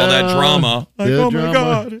remember all that drama. Like, the oh, drama. my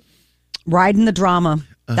God. Riding the drama.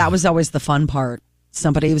 That was always the fun part.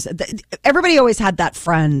 Everybody always had that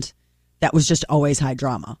friend that was just always high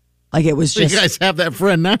drama. Like it was just. You guys have that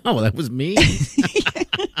friend now. That was me.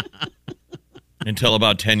 Until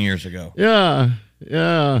about 10 years ago.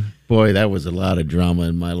 Yeah. Boy, that was a lot of drama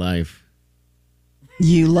in my life.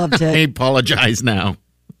 You loved I it. apologize now.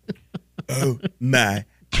 Oh, my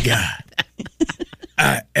God.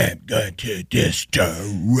 I am going to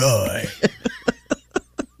destroy.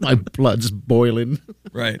 My blood's boiling.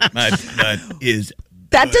 Right. My blood is.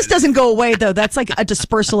 That just doesn't go away, though. That's like a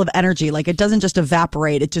dispersal of energy. Like it doesn't just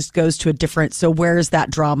evaporate. It just goes to a different. So where's that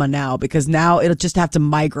drama now? Because now it'll just have to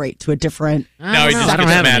migrate to a different. Now he just I don't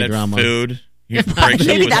gets have mad any at drama. food. He breaks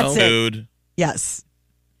Maybe up with that's it. food. Yes.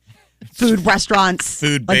 Food, restaurants.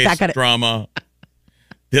 Food-based like that kind of. drama.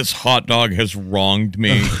 This hot dog has wronged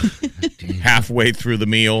me halfway through the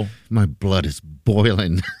meal. My blood is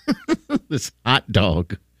boiling. This hot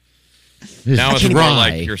dog. Now it's more dry.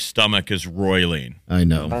 like your stomach is roiling. I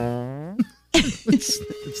know.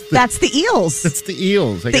 That's the eels. It's the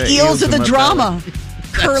eels. The eels are the in my drama. belly.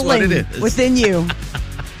 curling what it is. within you.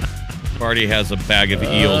 Party has a bag of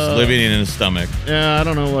eels living in his stomach. Yeah, I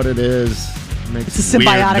don't know what it is. Makes It's a weird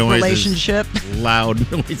symbiotic noises, relationship.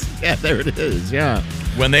 Loud noise. Yeah, there it is. Yeah.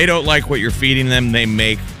 When they don't like what you're feeding them, they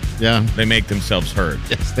make themselves heard.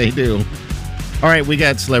 Yes, they do. All right, we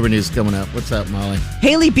got celebrity news coming up. What's up, Molly?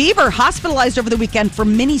 Hailey Bieber hospitalized over the weekend for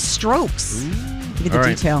mini strokes. Give you the All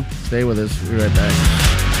right. detail. Stay with us. We'll be right back.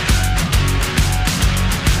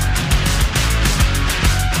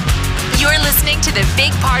 You're listening to the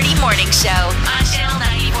Big Party Morning Show on Channel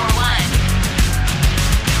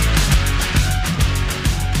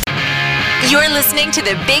 94.1. You're listening to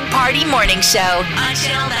the Big Party Morning Show on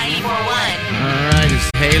Channel 94.1. All right, is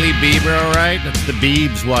Hailey Bieber all right? That's the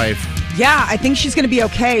Biebs' wife. Yeah, I think she's going to be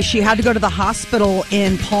okay. She had to go to the hospital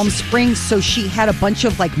in Palm Springs, so she had a bunch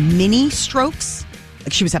of like mini strokes.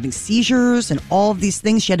 Like she was having seizures and all of these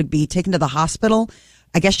things. She had to be taken to the hospital.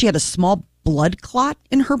 I guess she had a small blood clot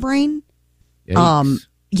in her brain. Yikes.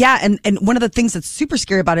 Yeah, and one of the things that's super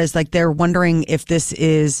scary about it is like they're wondering if this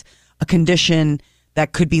is a condition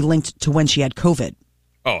that could be linked to when she had COVID.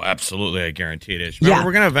 Oh, absolutely. I guarantee it is. Remember,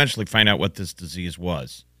 we're going to eventually find out what this disease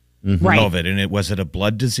was. Mm-hmm. Right. COVID. And was it a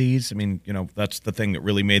blood disease? I mean, that's the thing that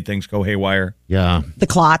really made things go haywire. Yeah. The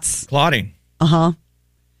clots. Clotting. Uh-huh.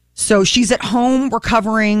 So she's at home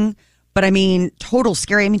recovering, but I mean, total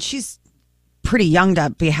scary. I mean, she's pretty young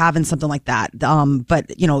to be having something like that.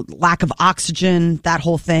 But, lack of oxygen, that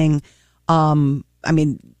whole thing. I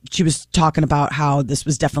mean, she was talking about how this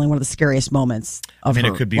was definitely one of the scariest moments of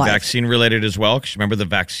her it could be life. vaccine related as well. Because remember, the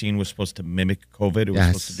vaccine was supposed to mimic COVID. It was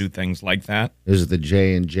supposed to do things like that. It was the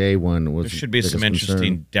J&J one. There should be some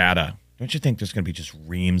interesting data. Don't you think there's going to be just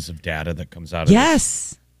reams of data that comes out of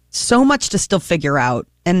Yes. So much to still figure out.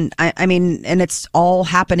 And I mean, and it's all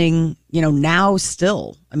happening, now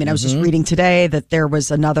still. I mean, I was just reading today that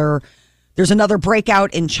there's another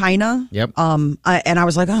breakout in China. Yep. And I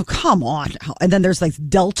was like, oh, come on. And then there's like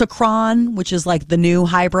Deltacron, which is like the new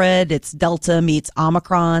hybrid. It's Delta meets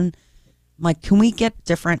Omicron. I'm like, can we get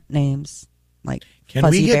different names? Like Can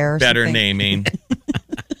Fuzzy we get Bear or better something? naming?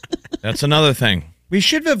 That's another thing. We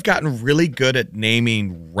should have gotten really good at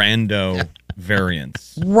naming rando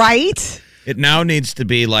variants. Right? It now needs to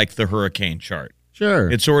be like the hurricane chart. Sure.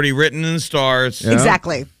 It's already written in the stars. Yeah.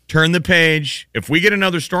 Exactly. Turn the page. If we get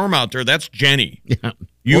another storm out there, that's Jenny. Yeah.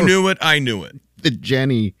 You knew it. I knew it. The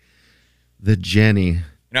Jenny. You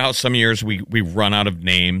know how some years we run out of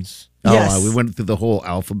names? Oh, Yes. we went through the whole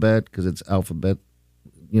alphabet because it's alphabet,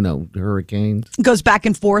 hurricanes. Goes back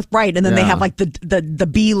and forth, right? And then they Yeah. have like the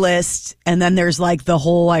B list, and then there's like the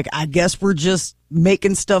whole like I guess we're just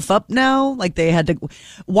making stuff up now. Like they had to.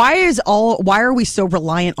 Why are we so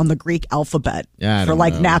reliant on the Greek alphabet Yeah, I for don't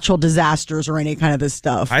like know. natural disasters or any kind of this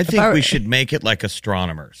stuff? I think we should make it like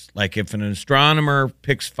astronomers. Like if an astronomer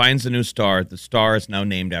finds a new star, the star is now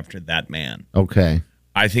named after that man. Okay.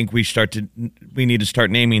 I think we need to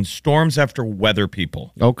start naming storms after weather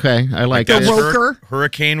people. Okay. I like The it. Roker.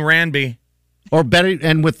 Hurricane Ranby. Or better,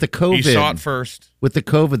 and with the COVID. He saw it first. With the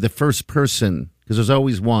COVID, the first person, because there's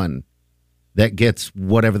always one that gets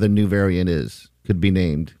whatever the new variant is, could be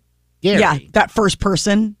named. Gary. Yeah, that first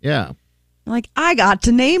person. Yeah. Like I got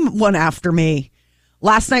to name one after me.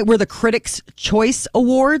 Last night were the Critics' Choice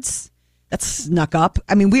Awards. That snuck up.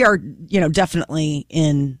 I mean, we are definitely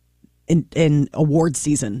in award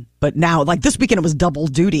season, but now like this weekend it was double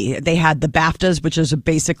duty. They had the BAFTAs, which is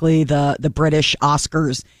basically the British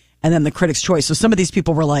Oscars, and then the Critics' Choice. So some of these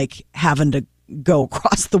people were like having to go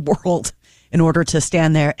across the world in order to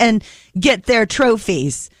stand there and get their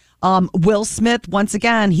trophies. Will Smith, once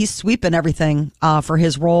again, he's sweeping everything for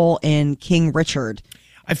his role in King Richard.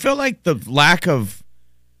 I feel like the lack of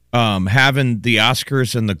having the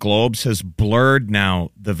Oscars and the Globes has blurred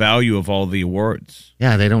now the value of all the awards.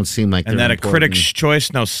 Yeah, they don't seem like And they're that important. a Critics'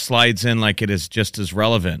 Choice now slides in like it is just as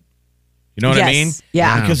relevant. You know what I Yes. mean?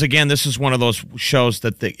 Yeah. Because again, this is one of those shows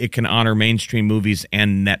that it can honor mainstream movies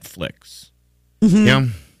and Netflix, Yeah,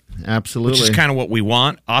 absolutely. which is kind of what we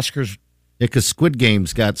want. Oscars. because Squid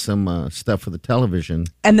Game's got some stuff for the television.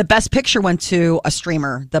 And the best picture went to a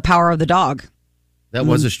streamer, The Power of the Dog. That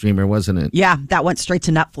was a streamer, wasn't it? Yeah, that went straight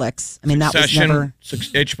to Netflix. I mean, that was never.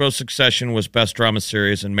 HBO Succession was Best Drama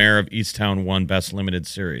Series, and Mayor of Easttown won Best Limited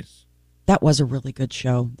Series. That was a really good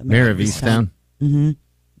show. The Mayor of Easttown.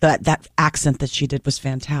 That accent that she did was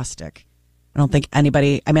fantastic. I don't think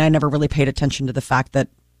anybody. I mean, I never really paid attention to the fact that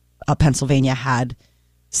Pennsylvania had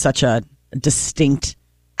such a distinct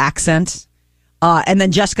accent. And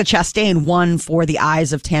then Jessica Chastain won for The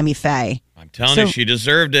Eyes of Tammy Faye. I'm telling you, she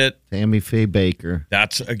deserved it. Tammy Faye Baker.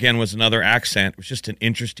 That's, again, was another accent. It was just an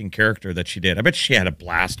interesting character that she did. I bet she had a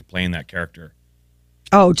blast playing that character.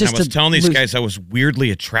 Oh, just I was to telling these lose- guys I was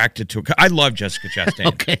weirdly attracted to her. I love Jessica Chastain.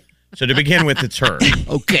 Okay. So to begin with, it's her.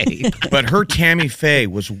 Okay. But her Tammy Faye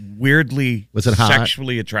was weirdly Was it hot?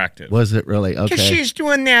 sexually attractive. Was it really? Okay. Because she's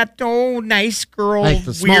doing that, nice girl, Like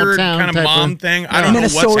the small weird town kind of type mom of- thing. I don't know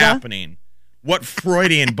what's Minnesota? happening. What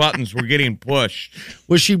Freudian buttons were getting pushed?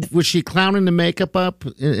 Was she clowning the makeup up?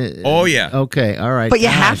 Oh, yeah. Okay. All right. But you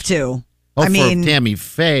Gosh. have to. Oh, I mean, for Tammy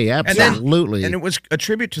Faye, absolutely. And it was a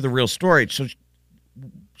tribute to the real story. So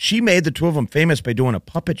she made the two of them famous by doing a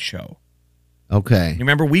puppet show. Okay. You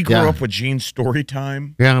remember we grew Yeah. up with Gene's story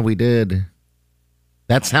time? Yeah, we did.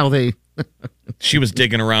 That's how they. She was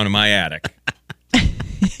digging around in my attic.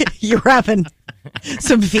 you're having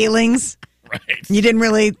some feelings. Right. You didn't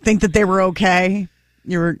really think that they were okay.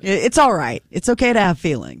 It's all right. It's okay to have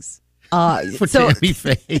feelings. For So Tammy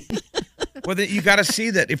Faye. Well, you got to see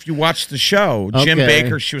that if you watch the show, Jim Okay.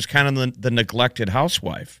 Baker, she was kind of the neglected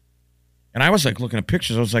housewife. And I was like looking at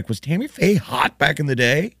pictures. I was like, was Tammy Faye hot back in the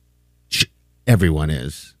day? Everyone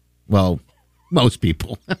is. Well, most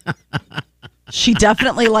people. she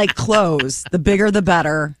definitely liked clothes. The bigger, the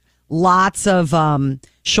better. Lots of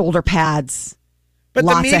shoulder pads. But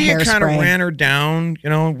Lots the of media kind of hairspray. ran her down. You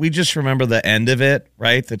know, we just remember the end of it,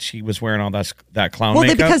 right? That she was wearing all that clown Well,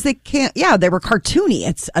 makeup. because they can't. Yeah, they were cartoony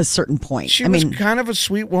at a certain point. She I was mean, kind of a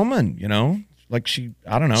sweet woman, you know? Like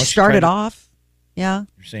I don't know. she she started tried to- off. Yeah.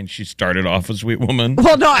 You're saying she started off a sweet woman?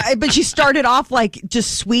 Well, no, but she started off like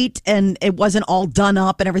just sweet, and it wasn't all done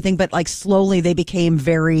up and everything. But like slowly, they became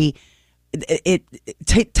very.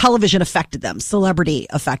 Television affected them. Celebrity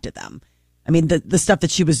affected them. I mean, the stuff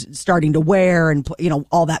that she was starting to wear, and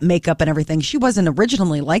all that makeup and everything. She wasn't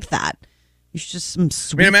originally like that. She's just some I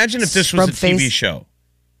sweet. mean, imagine if this was a scrub TV face. show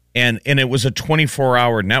and it was a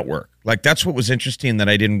 24-hour network. Like, that's what was interesting that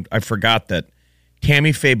I forgot that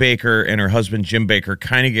Tammy Faye Baker and her husband Jim Baker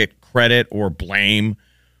kind of get credit or blame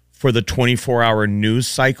for the 24-hour news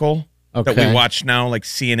cycle that Okay. we watch now, like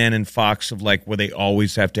CNN and Fox, of like where they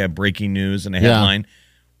always have to have breaking news and a headline.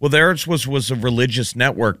 Well, theirs was a religious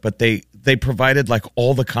network, but they provided like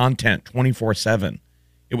all the content 24/7.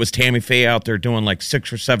 It was Tammy Faye out there doing like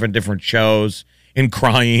 6 or 7 different shows and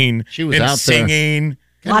crying. She was and out there. singing.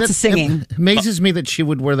 Lots of singing. It amazes me that she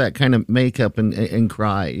would wear that kind of makeup and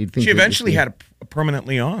cry. You'd think She that eventually she- had it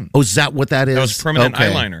permanently on. Oh, is that what that is? That was permanent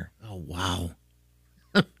Okay. eyeliner. Oh, wow.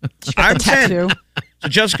 I'm saying, Tattoo. so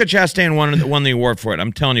Jessica Chastain won the award for it.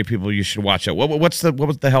 I'm telling you, people, you should watch it. What was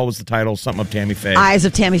the hell was the title? Something of Tammy Faye. Eyes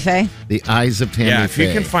of Tammy Faye. The Eyes of Tammy yeah, if Faye.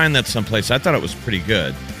 you can find that someplace, I thought it was pretty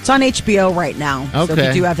good. It's on HBO right now. So if Okay.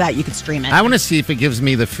 you do have that, you can stream it. I want to see if it gives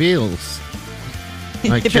me the feels.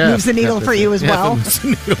 Like If it moves the needle Jeff, for you as yeah, well. If it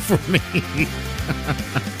moves the needle for me.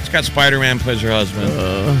 It's got Spider-Man plays her husband.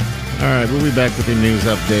 All right, we'll be back with the news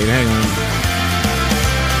update. Hang on.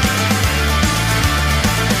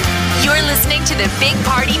 You're listening to the Big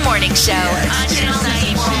Party Morning Show on Channel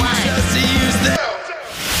 94.1.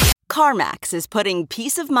 CarMax is putting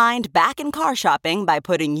peace of mind back in car shopping by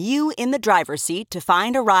putting you in the driver's seat to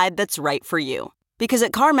find a ride that's right for you. Because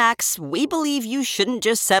at CarMax, we believe you shouldn't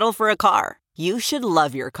just settle for a car. You should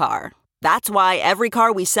love your car. That's why every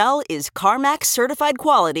car we sell is CarMax certified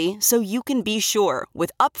quality, so you can be sure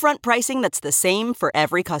with upfront pricing that's the same for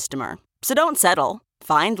every customer. So don't settle.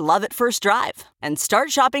 Find love at first drive and start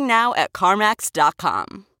shopping now at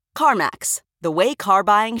CarMax.com. CarMax, the way car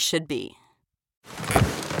buying should be.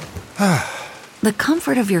 The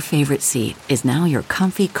comfort of your favorite seat is now your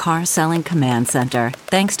comfy car selling command center,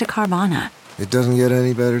 thanks to Carvana. It doesn't get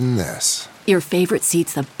any better than this. Your favorite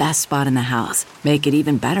seat's the best spot in the house. Make it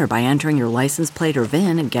even better by entering your license plate or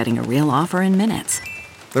VIN and getting a real offer in minutes.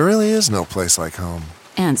 There really is no place like home.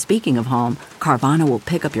 And speaking of home, Carvana will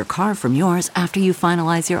pick up your car from yours after you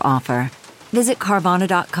finalize your offer. Visit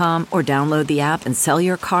Carvana.com or download the app and sell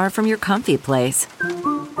your car from your comfy place.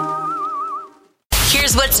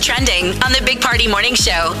 Here's what's trending on the Big Party Morning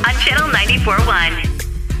Show on Channel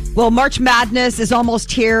 94.1. Well, March Madness is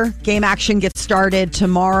almost here. Game action gets started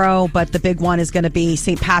tomorrow, but the big one is going to be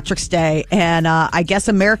St. Patrick's Day. And I guess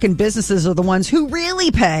American businesses are the ones who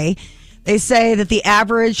really pay. They say that the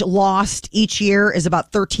average lost each year is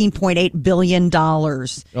about $13.8 billion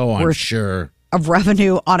Oh, I'm worth sure. of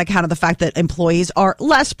revenue on account of the fact that employees are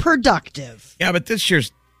less productive. Yeah, but this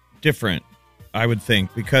year's different, I would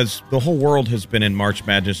think, because the whole world has been in March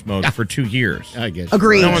Madness mode for 2 years. I guess.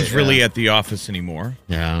 Agreed. No one's really at the office anymore.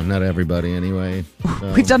 Yeah, not everybody anyway.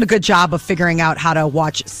 So. We've done a good job of figuring out how to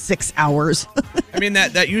watch 6 hours. I mean,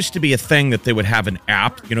 that used to be a thing that they would have an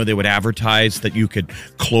app. You know, they would advertise that you could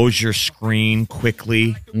close your screen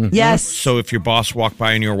quickly. Yes. So if your boss walked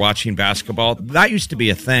by and you were watching basketball, that used to be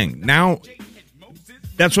a thing. Now,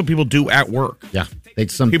 that's what people do at work. Yeah.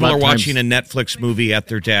 People are watching a Netflix movie at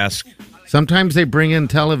their desk. Sometimes they bring in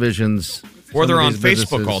televisions. Or they're on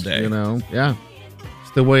Facebook all day. Yeah.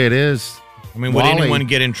 It's the way it is. I mean, would anyone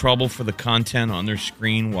get in trouble for the content on their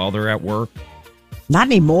screen while they're at work? Not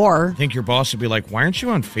anymore. I think your boss would be like, why aren't you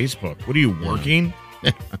on Facebook? What are you, working?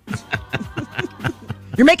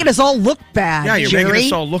 You're making us all look bad, Yeah, you're Jerry. making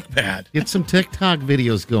us all look bad. Get some TikTok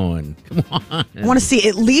videos going. Come on. I want to see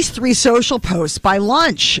at least 3 social posts by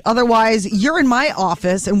lunch. Otherwise, you're in my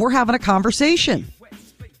office and we're having a conversation.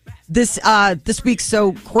 This week,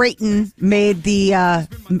 so Creighton made the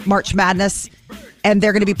March Madness, and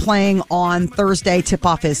they're going to be playing on Thursday.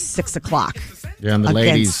 Tip-off is 6 o'clock. Yeah, and the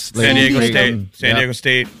ladies. San Diego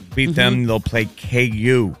State beat them. They'll play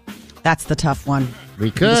KU. That's the tough one. We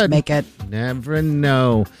could. Just make it. Never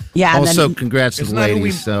know. Yeah. Also, congrats to the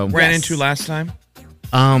ladies. Who we ran into last time?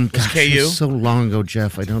 Gosh, KU? it was so long ago,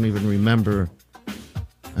 Jeff. I don't even remember.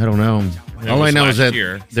 I don't know. All I know is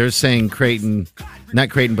that they're saying Creighton, not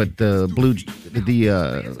Creighton, but the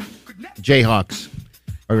Jayhawks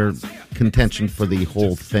are contention for the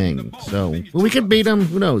whole thing. So we could beat them.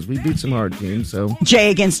 Who knows? We beat some hard teams. So Jay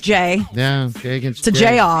against Jay. Yeah, Jay against Jay. It's a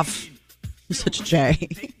Jay off. You're such a Jay.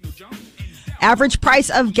 Average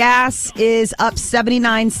price of gas is up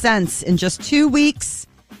 79 cents in just 2 weeks.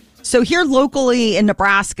 So here locally in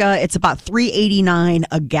Nebraska, it's about $3.89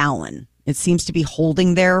 a gallon. It seems to be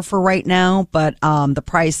holding there for right now, but the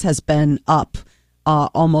price has been up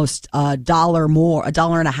almost $1 more,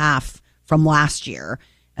 $1.50 from last year.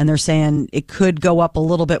 And they're saying it could go up a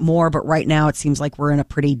little bit more, but right now it seems like we're in a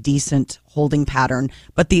pretty decent holding pattern.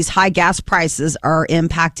 But these high gas prices are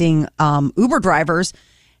impacting Uber drivers.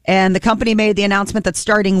 And the company made the announcement that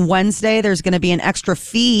starting Wednesday, there's going to be an extra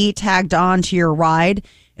fee tagged on to your ride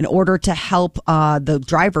in order to help the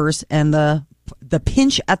drivers and the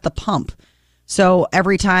pinch at the pump. So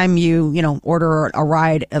every time you order a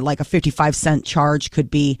ride, like a 55-cent charge could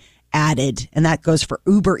be added. And that goes for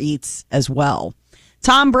Uber Eats as well.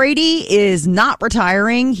 Tom Brady is not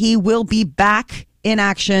retiring. He will be back in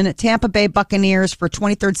action. Tampa Bay Buccaneers for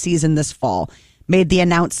 23rd season this fall made the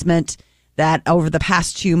announcement that over the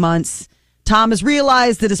past 2 months, Tom has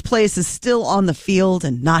realized that his place is still on the field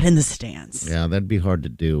and not in the stands. Yeah, that'd be hard to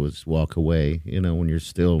do, is walk away, when you're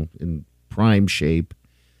still in prime shape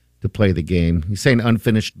to play the game. He's saying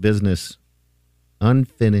unfinished business.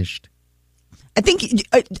 Unfinished. I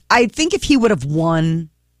think if he would have won,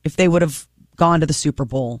 if they would have gone to the Super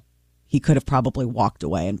Bowl, he could have probably walked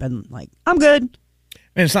away and been like, I'm good. I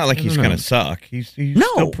mean, it's not like he's going to suck. He's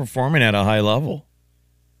still performing at a high level.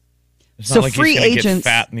 It's not like free he's gonna agents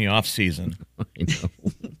get fat in the off season. I know.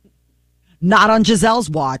 Not on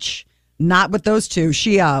Giselle's watch. Not with those two.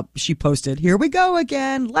 She posted, "Here we go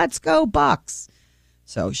again. Let's go Bucks."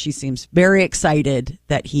 So she seems very excited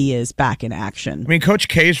that he is back in action. I mean, Coach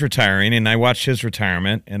K's retiring, and I watched his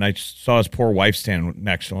retirement, and I saw his poor wife stand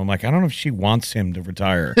next to him. I'm like, I don't know if she wants him to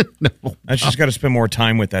retire. No, she's got to spend more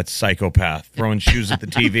time with that psychopath throwing shoes at the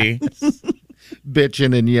TV.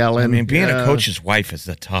 Bitching and yelling. I mean, being a coach's wife is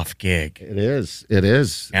a tough gig. It is. It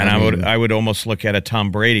is. And I would almost look at a Tom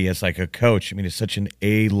Brady as like a coach. I mean, he's such an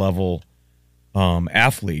A-level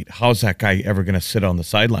athlete. How's that guy ever going to sit on the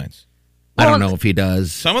sidelines? I don't know if he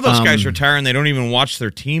does. Some of those guys retire and they don't even watch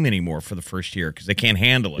their team anymore for the first year because they can't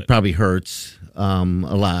handle it. It probably hurts a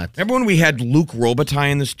lot. Remember when we had Luke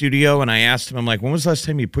Robitaille in the studio and I asked him, I'm like, when was the last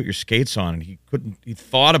time you put your skates on? And he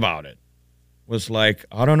thought about it. Was like,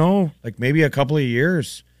 I don't know, like maybe a couple of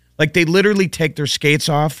years. Like they literally take their skates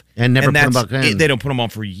off and never put them back in. They don't put them on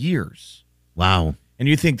for years. Wow. And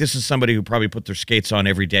you think this is somebody who probably put their skates on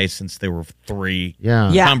every day since they were 3.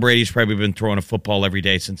 Yeah. Tom Brady's probably been throwing a football every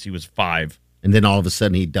day since he was 5. And then all of a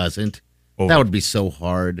sudden he doesn't. Oh. That would be so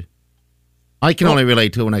hard. I can only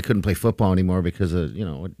relate to it when I couldn't play football anymore because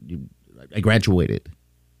I graduated.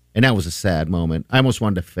 And that was a sad moment. I almost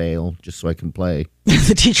wanted to fail just so I can play.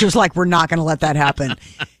 The teacher's like, we're not going to let that happen.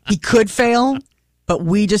 He could fail, but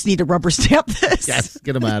we just need to rubber stamp this. Yes,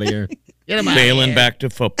 get him out of here. Get him out Failing of here. back to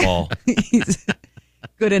football. He's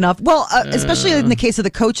good enough. Well, especially in the case of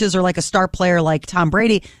the coaches or like a star player like Tom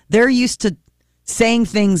Brady, they're used to saying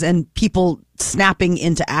things and people snapping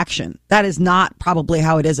into action. That is not probably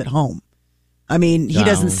how it is at home. I mean, he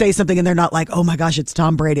doesn't say something and they're not like, oh my gosh, it's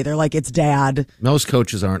Tom Brady. They're like, it's dad. Most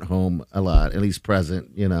coaches aren't home a lot, at least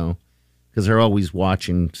present, because they're always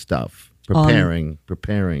watching stuff, preparing.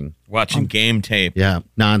 Watching game tape. Yeah,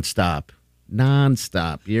 nonstop,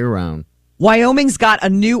 year round. Wyoming's got a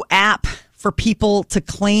new app for people to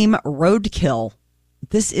claim roadkill.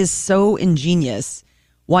 This is so ingenious.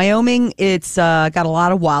 Wyoming, it's got a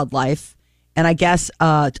lot of wildlife, and I guess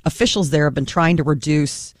officials there have been trying to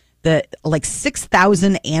reduce that like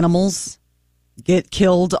 6,000 animals get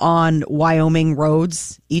killed on Wyoming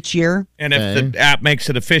roads each year. And if the app makes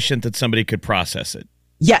it efficient, that somebody could process it.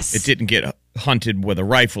 Yes. It didn't get hunted with a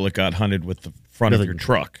rifle. It got hunted with the front of your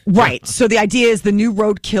truck. Right. So the idea is the new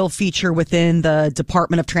roadkill feature within the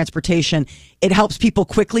Department of Transportation. It helps people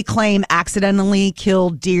quickly claim accidentally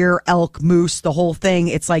killed deer, elk, moose, the whole thing.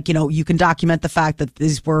 It's like, you can document the fact that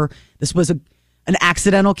this was an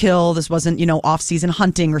accidental kill. This wasn't, off-season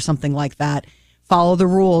hunting or something like that. Follow the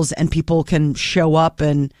rules and people can show up.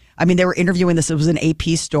 And I mean, they were interviewing this. It was an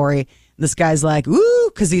AP story. This guy's like,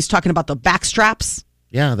 ooh, because he's talking about the back straps.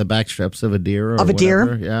 Yeah, the back straps of a deer. Of a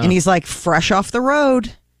deer. Yeah. And he's like, fresh off the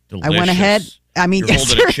road. Delicious. I went ahead. I mean, you're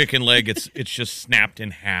holding a chicken leg. It's just snapped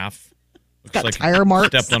in half. Looks got like tire marks.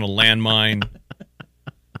 Stepped on a landmine.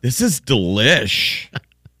 This is delish.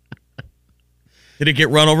 Did it get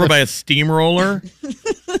run over by a steamroller?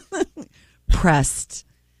 Pressed.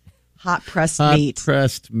 Hot pressed meat. Hot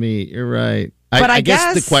pressed meat. You're right. But I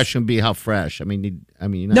guess the question would be how fresh. I mean,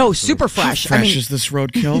 no, super fresh. How fresh is this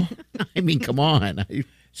roadkill? I mean, come on.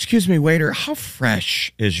 Excuse me, waiter. How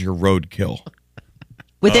fresh is your roadkill?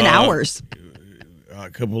 Within hours. A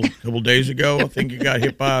couple days ago, I think you got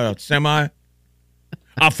hit by a semi.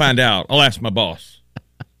 I'll find out. I'll ask my boss.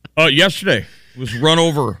 Yesterday, it was run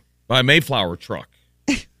over by a Mayflower truck.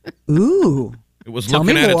 Ooh. It was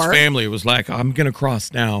looking at its family. It was like, I'm going to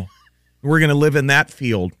cross now. We're going to live in that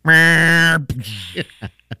field.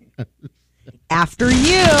 After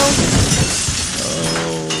you.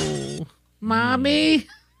 Oh, mommy.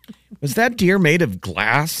 Was that deer made of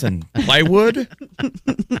glass and plywood?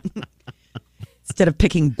 Instead of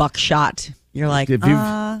picking buckshot, you're like, if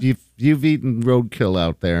you've eaten roadkill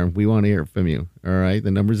out there, we want to hear from you. All right.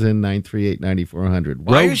 The number's in 938-9400.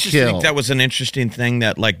 Well, I just think that was an interesting thing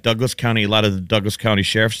that, like Douglas County, a lot of the Douglas County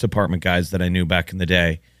Sheriff's Department guys that I knew back in the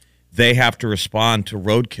day, they have to respond to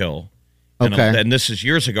roadkill. And this is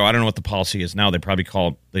years ago. I don't know what the policy is now. They probably call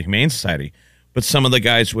it the Humane Society. But some of the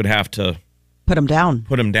guys would have to put them down.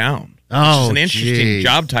 Oh, it's an interesting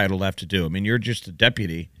job title to have to do. I mean, you're just a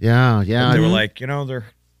deputy. Yeah. And they were like, they're...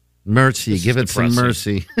 Mercy. Give it some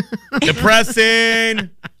mercy. Depressing.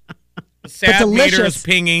 The sad meter is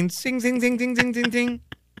pinging. Sing, sing, sing, sing, sing, sing, sing.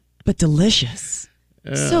 But delicious.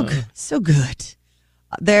 So good. So good.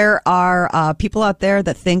 There are people out there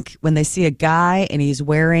that think when they see a guy and he's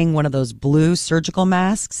wearing one of those blue surgical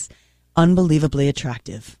masks, unbelievably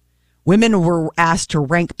attractive. Women were asked to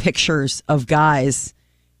rank pictures of guys,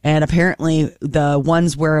 and apparently the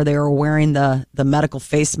ones where they were wearing the medical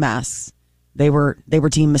face masks, they were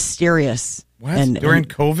deemed mysterious. What? During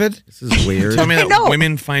COVID? This is weird. Tell me that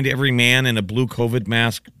women find every man in a blue COVID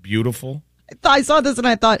mask beautiful? I saw this and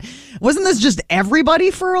I thought, wasn't this just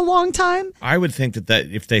everybody for a long time? I would think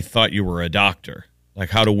that if they thought you were a doctor, like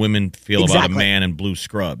how do women feel about a man in blue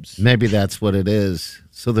scrubs? Maybe that's what it is.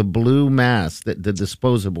 So the blue mask, the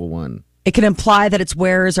disposable one. It can imply that its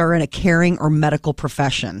wearers are in a caring or medical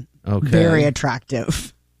profession. Okay. Very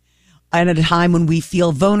attractive. And at a time when we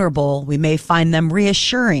feel vulnerable, we may find them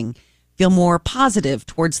reassuring, feel more positive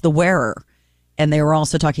towards the wearer. And they were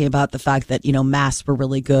also talking about the fact that, masks were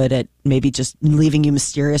really good at maybe just leaving you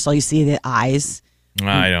mysterious. All you see are the eyes.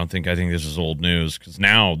 I think this is old news because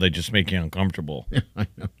now they just make you uncomfortable. I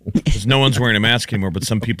know. Because no one's wearing a mask anymore, but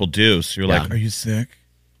some people do. So you're like, are you sick?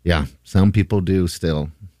 Yeah, some people do still.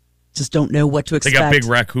 Just don't know what to expect. They got big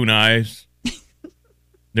raccoon eyes.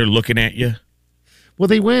 They're looking at you. Well,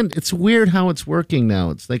 it's weird how it's working now.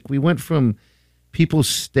 It's like we went from people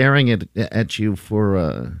staring at you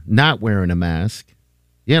for not wearing a mask,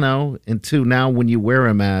 and to now when you wear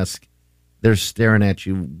a mask, they're staring at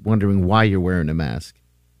you wondering why you're wearing a mask.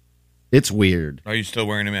 It's weird. Are you still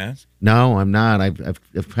wearing a mask? No, I'm not.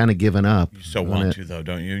 I've kind of given up. You still want to, though,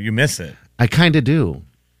 don't you? You miss it. I kind of do.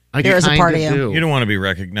 There's a part of you. You don't want to be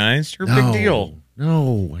recognized. You're a big deal.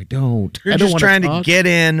 No, I don't. You're just trying to get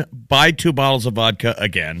in, buy 2 bottles of vodka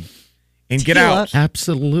again, and get out.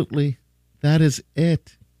 Absolutely. That is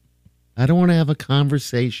it. I don't want to have a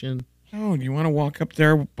conversation. Oh, do you want to walk up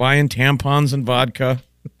there buying tampons and vodka?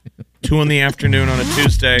 2 in the afternoon on a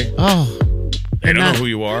Tuesday. Oh. They don't know who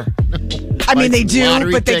you are. I mean, they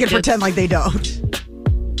do, but they can pretend like they don't.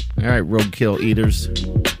 All right, roadkill eaters.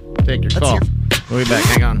 Take your call. We'll be back.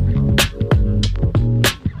 Hang on.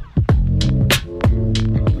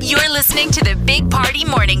 You're listening to the Big Party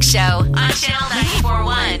Morning Show on Channel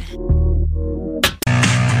 94.1.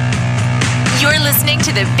 You're listening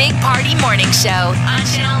to the Big Party Morning Show on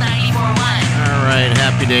Channel 94.1. All right,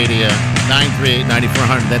 happy day to you.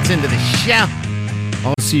 938-9400. That's into the show.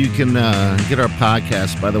 Also, you can get our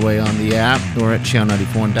podcast, by the way, on the app or at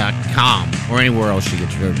channel94.com or anywhere else you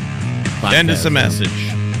get your podcast. Send us a message.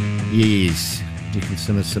 Yes. You can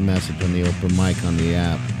send us a message on the open mic on the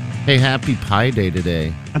app. Hey, happy Pi Day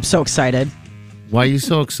today. I'm so excited. Why are you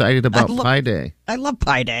so excited about Pi Day? I love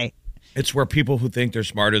Pi Day. It's where people who think they're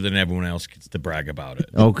smarter than everyone else gets to brag about it.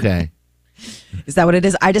 Okay. Is that what it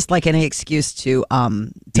is? I just like any excuse to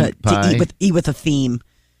eat with a theme.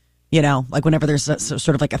 You know, like whenever there's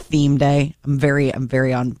sort of like a theme day, I'm very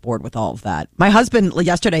on board with all of that. My husband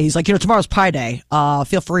yesterday, he's like, tomorrow's Pi Day.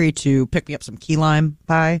 Feel free to pick me up some key lime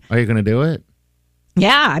pie. Are you going to do it?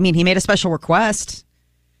 Yeah, I mean, he made a special request.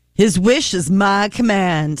 His wish is my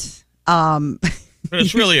command. But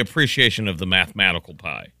it's really appreciation of the mathematical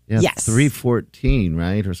pie. Yeah, yes. 314,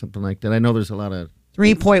 right? Or something like that. I know there's a lot of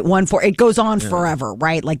 3.14. It goes on forever,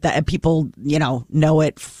 right? Like that people, know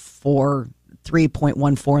it for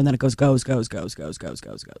 3.14 and then it goes.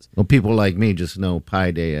 Well, people like me just know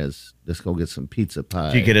Pi Day as let's go get some pizza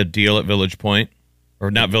pie. Do you get a deal at Village Point?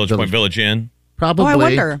 Or not Village Point, Village Inn? Probably. Oh, I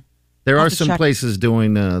wonder. There are some places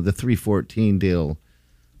doing the 314 deal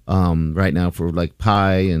right now for like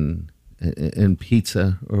pie and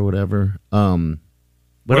pizza or whatever. What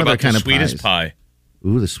other about kind the of sweetest pies? pie?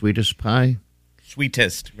 Ooh, the sweetest pie?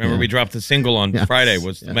 Sweetest. Remember we dropped the single on Friday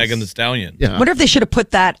was Megan Thee Stallion. Yeah. Wonder if they should have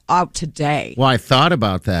put that out today. Well, I thought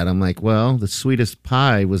about that. I'm like, well, the sweetest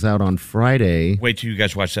pie was out on Friday. Wait till you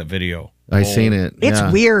guys watch that video. I seen it. It's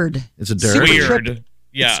weird. It's a dirt. Weird.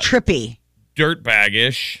 Yeah. It's trippy.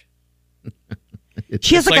 Dirtbag-ish.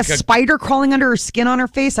 She has like a spider crawling under her skin on her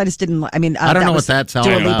face. I just didn't. I mean, I don't know what that's all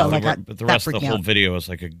about. But the rest of the whole video is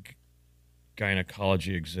like a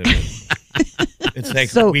gynecology exhibit. It's like,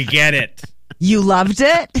 so, we get it. You loved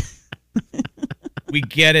it? We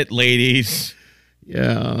get it, ladies.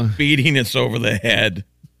 Yeah. Beating us over the head.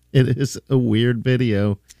 It is a weird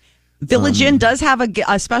video. Village Inn does have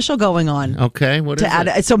a special going on. Okay, what is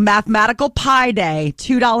it? So Mathematical Pie Day,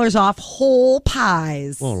 $2 off whole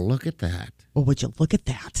pies. Well, look at that. Well, would you look at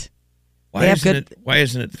that? Why isn't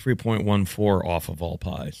it 3.14 off of all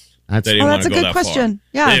pies? That's a good question. Far.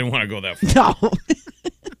 Yeah. They didn't want to go that far. No.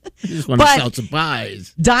 You just want to sell some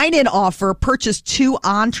pies. Dine-in offer, purchase 2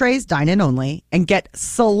 entrees, dine-in only, and get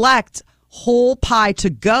select whole pie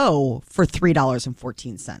to go for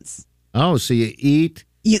 $3.14. Oh, so you eat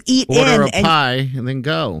order a pie and then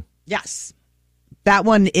go. Yes. That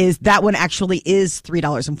one actually is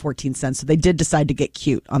 $3.14. So they did decide to get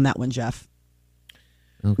cute on that one, Jeff.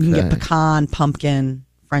 Okay. You can get pecan, pumpkin,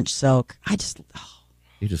 French silk.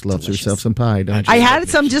 You just love yourself some pie, don't you? I had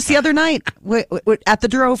some just the other night at the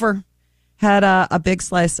Drover. Had a big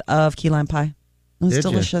slice of key lime pie. It was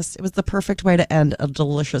delicious. It was the perfect way to end a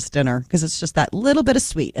delicious dinner because it's just that little bit of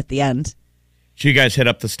sweet at the end. So you guys hit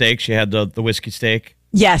up the steaks? You had the whiskey steak?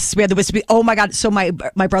 Yes, we had the whiskey. Oh, my God. So my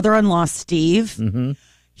brother-in-law, Steve,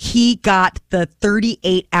 he got the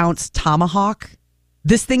 38-ounce tomahawk.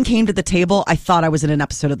 This thing came to the table. I thought I was in an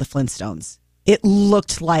episode of the Flintstones. It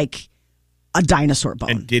looked like a dinosaur bone.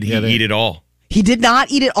 And did he eat it all? He did not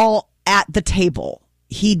eat it all at the table.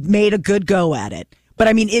 He made a good go at it. But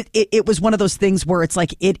I mean, it was one of those things where it's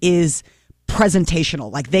like it is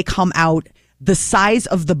presentational. Like they come out, the size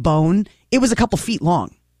of the bone, it was a couple feet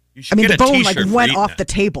long. I mean, the bone went off the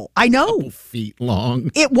table. I know. Couple feet long.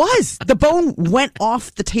 It was. The bone went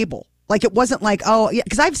off the table. Like it wasn't like,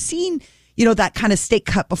 because I've seen, that kind of steak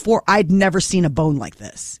cut before. I'd never seen a bone like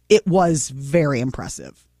this. It was very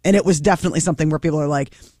impressive. And it was definitely something where people are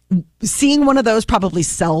like, seeing one of those probably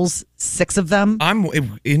sells 6 of them.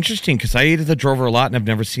 Interesting because I eat at the Drover a lot and I've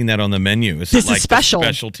never seen that on the menu. This is special.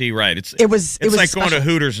 Specialty, right? It was like special. going to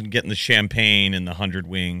Hooters and getting the champagne and the 100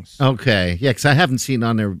 wings. Okay, yeah, because I haven't seen it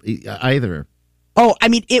on there either. Oh, I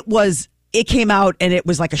mean, it came out and it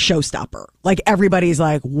was like a showstopper. Like everybody's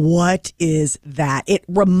like, what is that? It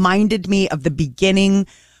reminded me of the beginning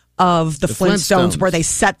of the Flintstones where they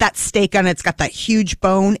set that steak on it. It's got that huge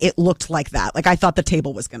bone. It looked like that. Like I thought the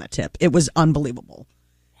table was going to tip. It was unbelievable.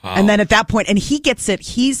 Wow. And then at that point, and he gets it.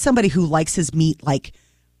 He's somebody who likes his meat like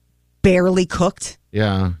barely cooked.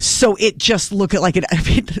 Yeah. So it just looked like it. I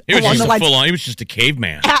mean, he was just full on. He was just a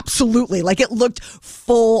caveman. Absolutely. Like it looked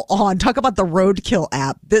full on. Talk about the Roadkill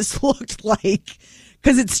app. This looked like,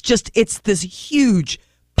 because it's this huge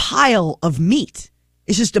pile of meat.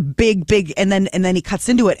 It's just a big, and then he cuts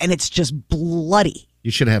into it, and it's just bloody.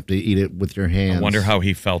 You should have to eat it with your hands. I wonder how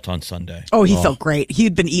he felt on Sunday. Oh, he felt great.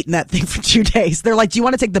 He'd been eating that thing for 2 days. They're like, do you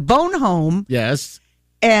want to take the bone home? Yes.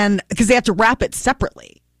 And because they have to wrap it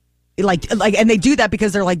separately. Like, and they do that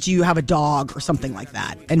because they're like, do you have a dog or something like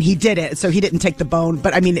that? And he did it, so he didn't take the bone.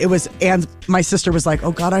 But I mean, it was, and my sister was like,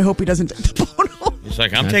 oh God, I hope he doesn't take the bone home. He's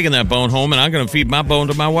like, I'm taking that bone home, and I'm going to feed my bone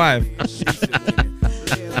to my wife.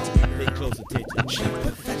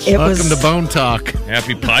 Welcome to Bone Talk.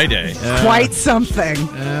 Happy Pie Day. Quite something.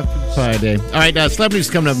 Happy Pie Day. All right, celebrities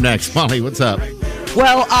coming up next. Molly, what's up?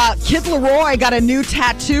 Well, Kid Laroi got a new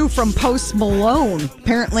tattoo from Post Malone.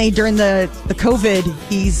 Apparently, during the COVID,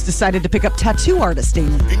 he's decided to pick up tattoo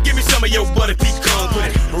artisting. Give me some of your butter pecan. Put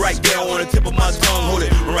it right there on the tip of my tongue. Hold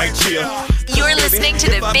it right here. You're listening to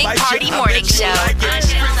the Big Party Morning Show on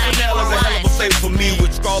Channel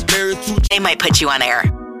 94.1. They might put you on air.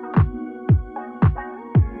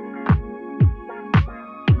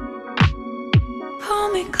 Pull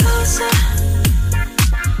me closer.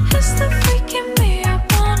 It's the freaking me I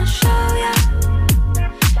wanna show ya.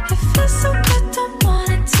 It feels so good, don't want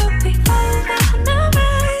it to be over. Now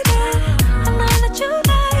baby, I know that you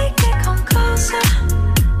like it, come closer.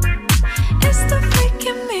 It's the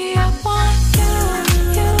freaking me I want you.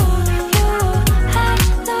 I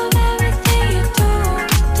love everything you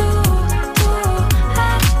do.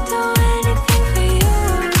 I'd do anything for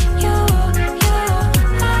you.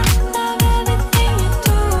 I love everything you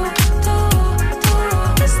do.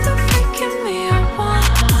 It's the freaking me I want.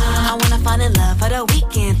 I wanna fall in love for the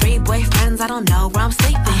weekend. 3 boyfriends, I don't know where I'm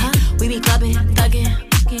sleeping. We be clubbing, thugging,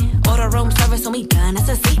 order room service when we done, it's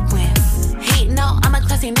a sequence. He know I'm a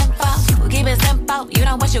classy nympho. Keep it simple, you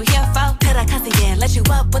know what you here for. Till I cuss again, let you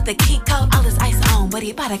up with the key code. All this ice on, but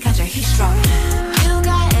he bout to catch your heat stroke. You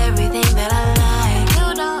got everything that I like.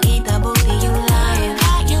 You don't eat the booty, you lying.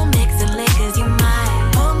 Got you mixing liquors, you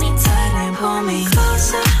might. Pull me tight and pull me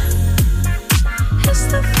closer. It's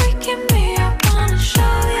the freaking me I wanna show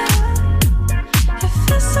ya. It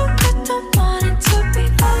feels so good, don't want it to be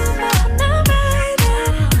over. Now baby,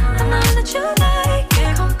 I know that you like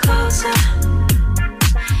it, come closer.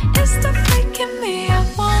 It's the freaking me I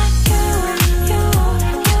want you.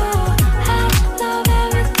 I love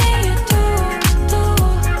everything you do.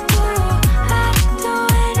 I'd do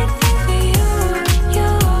anything for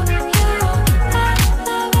you. I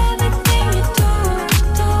love everything you do.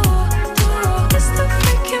 It's the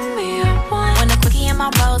freaking me I want. When the quickie in my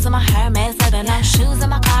rolls and my Hermes leather, no shoes in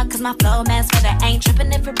my car cause my flow man's feather. Ain't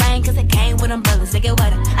tripping if it rain cause it came with umbrellas to get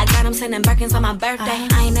wetter. I got him sending Birkins on my birthday.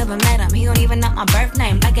 I ain't never met him, he don't even know my birth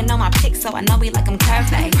name. Liking on my pics so I know he like him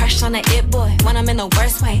curved. Crush on the it boy when I'm in the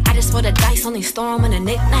worst way. I just roll the dice, only store him in the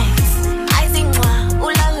nicknames. Icy moi,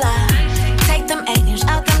 ooh la la. Take them 8-inch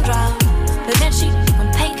out them drawers. Da Vinci from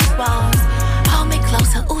paint his walls. Hold me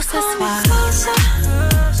closer, ooh so suave.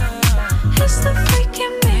 It's the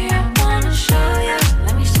freaking me I wanna show ya.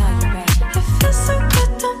 Let me show you, baby. It feels so good,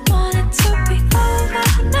 don't want it to be over.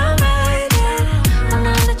 Now baby, I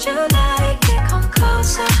know that you like it, come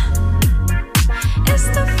closer. It's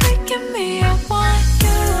the freaking me I want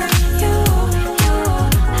you.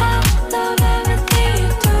 I love everything you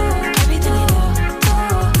do. Everything you do.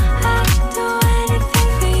 I'd do anything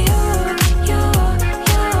for you.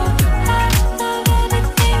 I love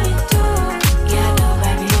everything you do. Yeah, I know,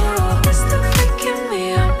 baby. It's the freaking me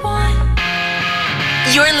I want.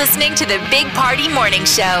 You're listening to the Big Party Morning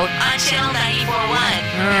Show on Channel 94.1.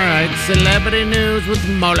 All right, celebrity news with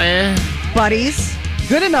Molly. Buddies,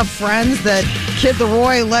 good enough friends that Kid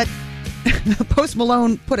Laroi let Post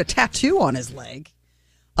Malone put a tattoo on his leg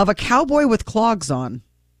of a cowboy with clogs on.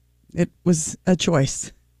 It was a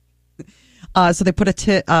choice. So they put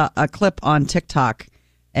a clip on TikTok,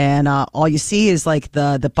 and all you see is like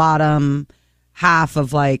the bottom half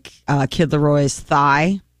of like Kid Laroi's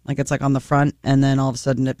thigh, like it's like on the front, and then all of a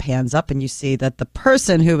sudden it pans up, and you see that the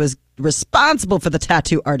person who was responsible for the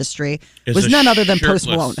tattoo artistry was none other than Post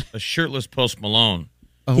Malone. A shirtless Post Malone.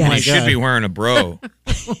 Oh Yes. my He God. should be wearing a bro.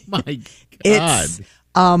 Oh my God. It's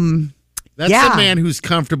That's yeah. a man who's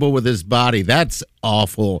comfortable with his body. That's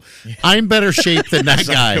awful. I'm in better shape than that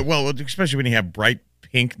guy. Well, especially when you have bright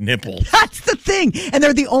pink nipples. That's the thing, and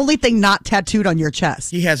they're the only thing not tattooed on your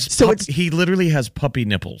chest. He has. He literally has puppy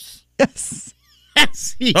nipples. Yes.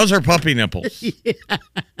 Those are puppy nipples.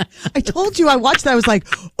 I told you I watched that. I was like,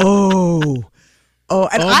 oh,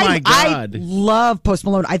 and my I God. love Post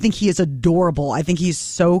Malone. I think he is adorable. I think he's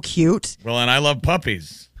so cute. Well, and I love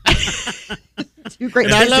puppies. Two great.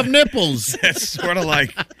 And I love nipples. It's sort of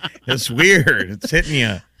like, it's weird. It's hitting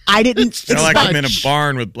you. I didn't. They're like I'm in a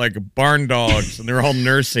barn with like barn dogs, and they're all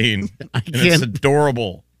nursing. And it's can't-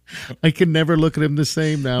 adorable. I can never look at him the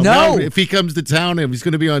same now. No. Now, if he comes to town and he's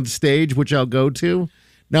going to be on stage, which I'll go to,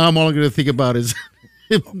 now I'm only going to think about his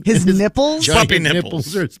nipples, giant Puppy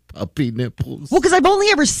nipples. or his puppy nipples. Well, because I've only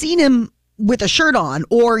ever seen him with a shirt on,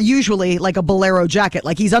 or usually like a bolero jacket,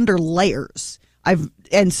 like he's under layers.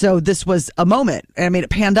 And so this was a moment. I mean, it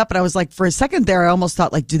panned up, and I was like, for a second there, I almost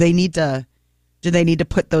thought, like, do they need to Do they need to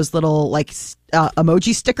put those little like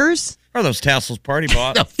emoji stickers? Or those tassels Party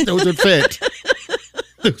bought. Those would fit.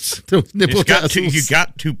 those nipple tassels. You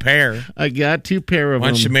got 2 pair. I got 2 pair of Why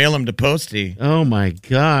them. don't you mail them to Posty? Oh, my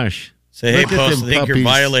gosh. Say, hey, Look at Post, I them think you're puppies.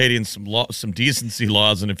 violating some decency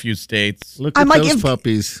laws in a few states. Look at those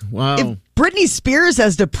puppies. Wow. If Britney Spears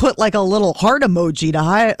has to put like a little heart emoji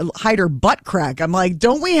to hide her butt crack, I'm like,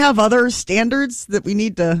 don't we have other standards that we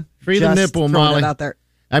need to Free the just nipple, throw Molly. it out there?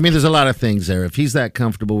 I mean, there's a lot of things there. If he's that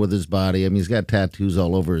comfortable with his body, I mean, he's got tattoos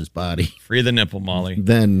all over his body. Free the nipple, Molly.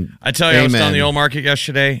 Then I tell you, I was amen. down the old market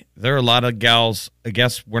yesterday. There are a lot of gals, I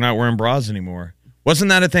guess we're not wearing bras anymore. Wasn't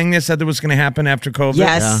that a thing they said that was going to happen after COVID?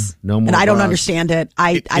 Yes. Yeah, no more and I don't bras. understand it.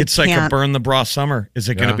 It's like a can't. burn the bra summer. Is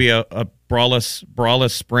it going to be a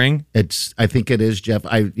braless spring? I think it is, Jeff.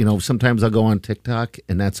 Sometimes I'll go on TikTok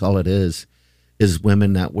and that's all it is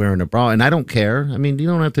women not wearing a bra. And I don't care. I mean, you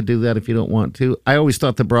don't have to do that if you don't want to. I always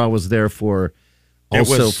thought the bra was there for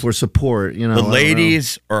support. You know, the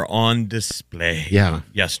ladies are on display. Yeah.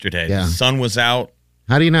 Yesterday, Yeah. the sun was out.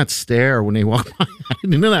 How do you not stare when they walk by? I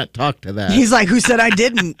did not talk to that. He's like, who said I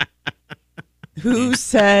didn't? Who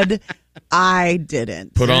said I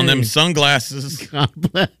didn't? Put on them sunglasses. God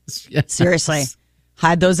bless. Yes. Seriously.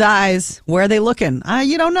 Hide those eyes. Where are they looking?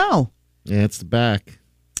 You don't know. Yeah, it's the back.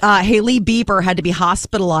 Hailey Bieber had to be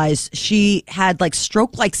hospitalized. She had like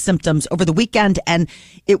stroke-like symptoms over the weekend, and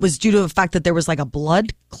it was due to the fact that there was like a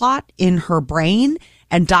blood clot in her brain.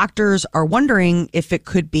 And doctors are wondering if it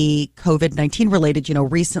could be COVID-19 related. You know,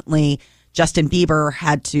 recently Justin Bieber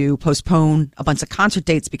had to postpone a bunch of concert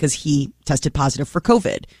dates because he tested positive for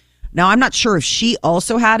COVID. Now, I'm not sure if she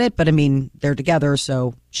also had it, but I mean, they're together,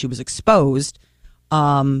 so she was exposed.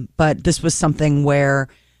 But this was something where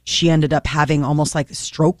she ended up having almost like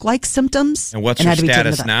stroke-like symptoms. And what's and her had to be taken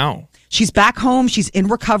to status the- now? She's back home. She's in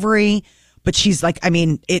recovery, but she's like, I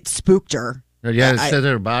mean, it spooked her. Yeah, it said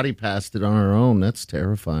her body passed it on her own. That's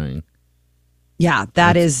terrifying. Yeah,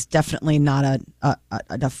 that is definitely not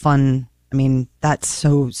a fun. I mean, that's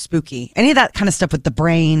so spooky. Any of that kind of stuff with the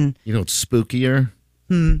brain. You know what's spookier?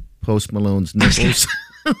 Post Malone's nipples.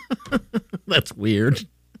 That's weird.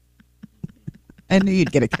 I knew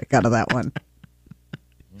you'd get a kick out of that one.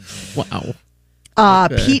 Wow.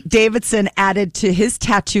 Okay. Pete Davidson added to his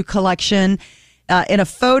tattoo collection. In a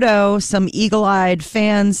photo, some eagle-eyed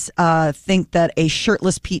fans think that a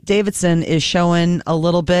shirtless Pete Davidson is showing a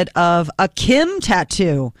little bit of a Kim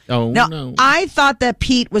tattoo. Oh, now, no. I thought that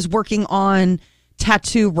Pete was working on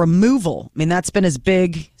tattoo removal. I mean, that's been his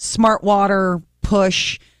big smart water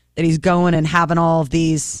push, that he's going and having all of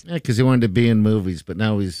these. Yeah, because he wanted to be in movies, but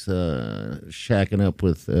now he's shacking up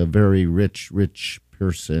with a very rich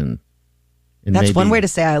person. And That's one way to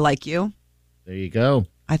say I like you. There you go.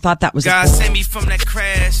 I thought that was God sent me from that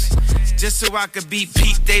crash just so I could beat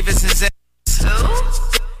Pete Davidson's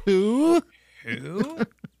ass. Who?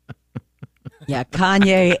 Yeah,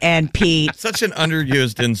 Kanye and Pete. Such an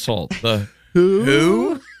underused insult. The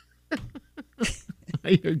who?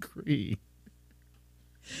 I agree.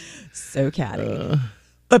 So catty.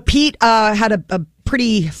 But Pete had a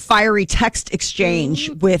pretty fiery text exchange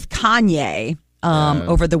with Kanye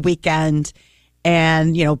over the weekend.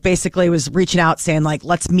 And, you know, basically was reaching out saying, like,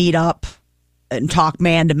 let's meet up and talk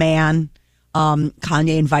man to man.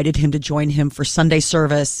 Kanye invited him to join him for Sunday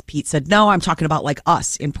service. Pete said, no, I'm talking about like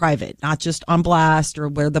us in private, not just on blast or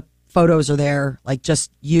where the photos are there, like just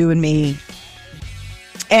you and me.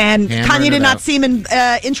 And Kanye did not seem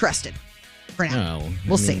interested for now. No,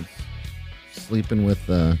 we'll see. Sleeping with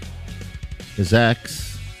his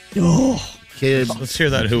ex. Oh. Kids. Let's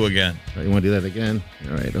hear that who again. You want to do that again?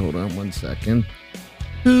 All right, hold on 1 second.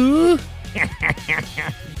 Who?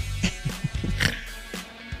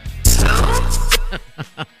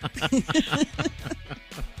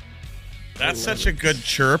 That's such a good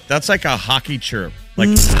chirp. That's like a hockey chirp.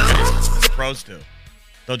 Like pros do.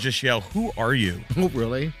 They'll just yell, "Who are you?" Oh,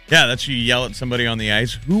 really? Yeah, that's you yell at somebody on the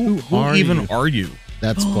ice. Who even are you?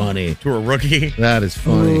 That's funny. To a rookie. That is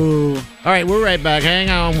funny. Ooh. All right, we're right back. Hang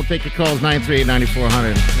on. We'll take your calls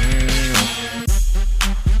 938-9400.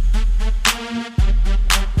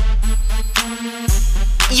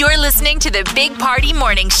 You're listening to the Big Party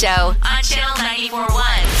Morning Show on Channel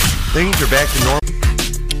 94.1. Things are back to normal.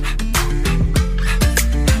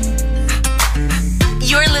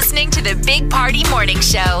 You're listening to the Big Party Morning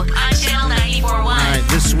Show on Channel 94.1. All right,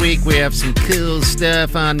 this week we have some cool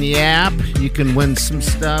stuff on the app. You can win some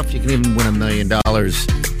stuff. You can even win $1 million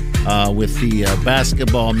with the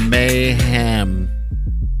Basketball Mayhem.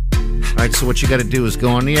 All right, so what you got to do is go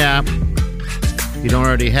on the app. If you don't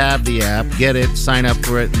already have the app, get it, sign up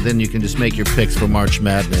for it, and then you can just make your picks for March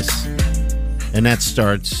Madness. And that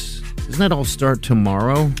starts Doesn't that all start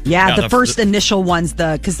tomorrow? Yeah, the first initial ones,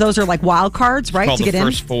 because those are like wild cards, right? To get in.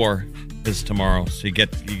 The first 4 is tomorrow, so you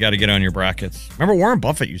got to get on your brackets. Remember, Warren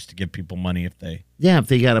Buffett used to give people money if they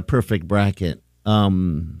got a perfect bracket. I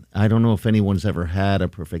don't know if anyone's ever had a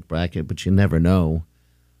perfect bracket, but you never know.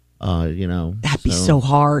 That'd be so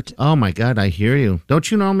hard. Oh my God, I hear you.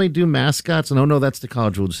 Don't you normally do mascots? No, that's the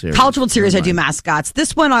College World Series. College World Series, I do mascots.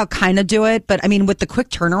 This one, I'll kind of do it, but I mean, with the quick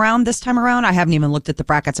turnaround this time around, I haven't even looked at the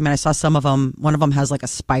brackets. I mean, I saw some of them. One of them has like a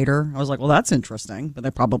spider. I was like, well, that's interesting, but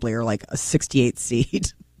they probably are like a 68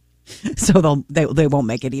 seed, so they won't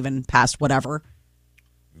make it even past whatever.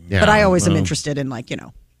 Yeah, but I always am interested in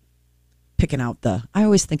picking out I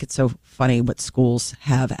always think it's so funny what schools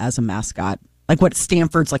have as a mascot. Like what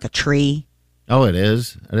Stanford's like a tree. Oh, it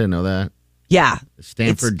is? I didn't know that. Yeah.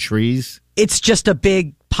 Stanford trees? It's just a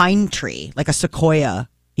big pine tree, like a sequoia,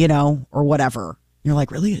 or whatever. And you're like,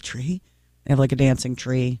 really, a tree? They have like a dancing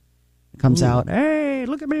tree. It comes out, hey,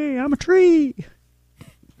 look at me, I'm a tree.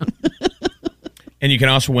 And you can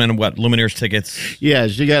also win, Lumineers tickets?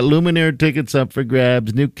 Yes, you got Lumineer tickets up for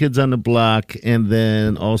grabs, New Kids on the Block, and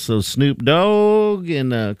then also Snoop Dogg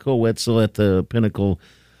and Cole Wetzel at the Pinnacle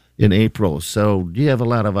in April. So you have a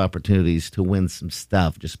lot of opportunities to win some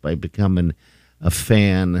stuff just by becoming a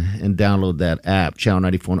fan and download that app, Channel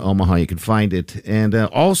 94 in Omaha. You can find it. And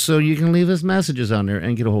also you can leave us messages on there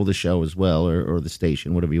and get a hold of the show as well, or the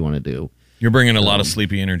station, whatever you want to do. You're bringing a lot of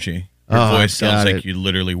sleepy energy. Your voice sounds like you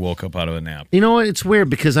literally woke up out of a nap. You know what? It's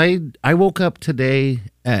weird because I woke up today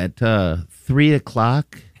at 3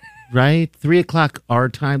 o'clock, right? 3 o'clock our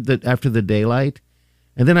time after the daylight.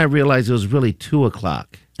 And then I realized it was really 2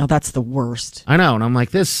 o'clock. Oh, that's the worst. I know. And I'm like,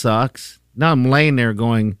 this sucks. Now I'm laying there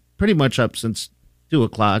going pretty much up since 2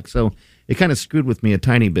 o'clock. So it kind of screwed with me a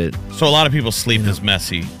tiny bit. So a lot of people's sleep is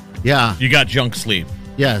messy. Yeah. You got junk sleep.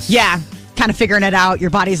 Yes. Yeah. Kind of figuring it out. Your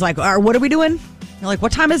body's like, what are we doing? You're like,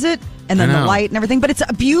 what time is it? And then the light and everything. But it's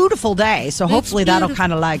a beautiful day. So hopefully that'll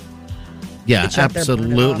kind of like. Yeah,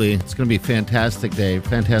 absolutely. It's going to be a fantastic day.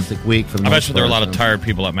 Fantastic week for the most I bet you there were a lot part, of tired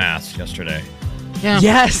people at Mass yesterday. Yeah.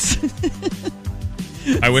 Yes.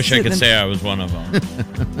 I wish I could say I was one of them.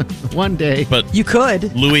 One day. But you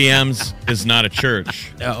could. Louis M's is not a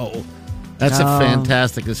church. No. That's a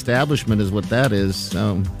fantastic establishment is what that is.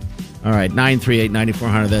 So, all right,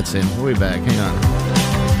 938-9400, that's in. We'll be back. Hang on.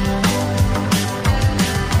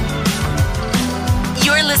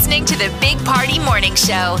 You're listening to the Big Party Morning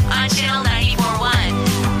Show on Channel 94.1.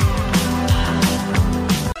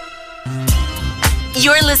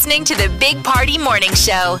 You're listening to the Big Party Morning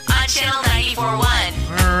Show on Channel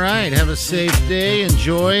 94.1. All right, have a safe day.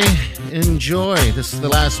 Enjoy. This is the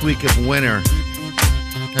last week of winter.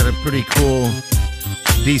 Had a pretty cool,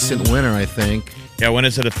 decent winter, I think. Yeah, when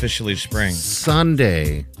is it officially spring?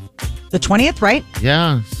 Sunday. The 20th, right?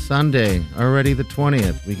 Yeah, Sunday. Already the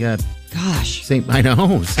 20th. We got... Gosh. I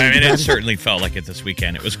know. It certainly felt like it this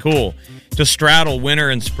weekend. It was cool to straddle winter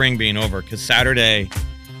and spring being over because Saturday...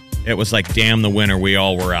 It was like, damn the winter, we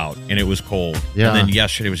all were out, and it was cold. Yeah. And then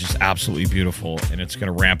yesterday was just absolutely beautiful, and it's going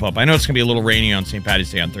to ramp up. I know it's going to be a little rainy on St.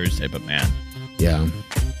 Patty's Day on Thursday, but man. Yeah.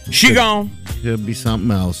 She gone. Could be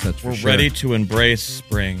something else, that's for sure. We're ready to embrace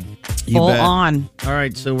spring. Full on. All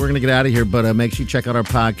right, so we're going to get out of here, but make sure you check out our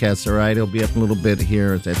podcast, all right? It'll be up in a little bit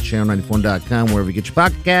here. It's at channel94.com, wherever you get your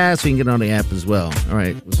podcast, so you can get it on the app as well. All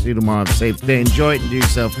right, we'll see you tomorrow. Have a safe day. Enjoy it and do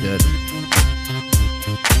yourself good.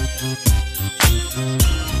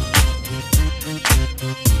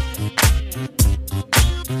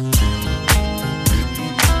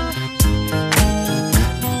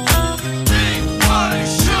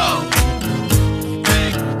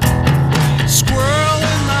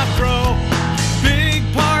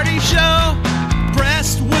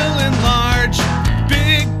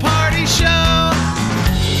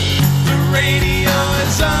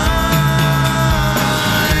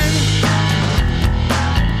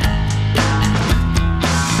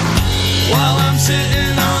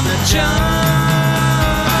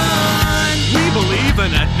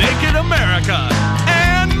 Naked America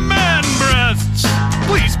and man breasts.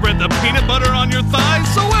 Please spread the peanut butter on your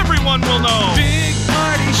thighs so everyone will know. Big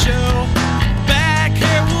party show. Back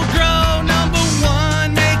hair will grow. Number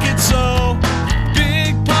one, make it so.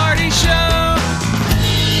 Big party show.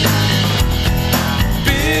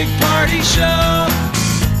 Big party show.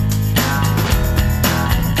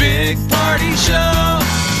 Big party show.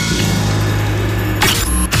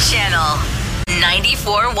 Channel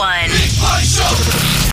 94.1.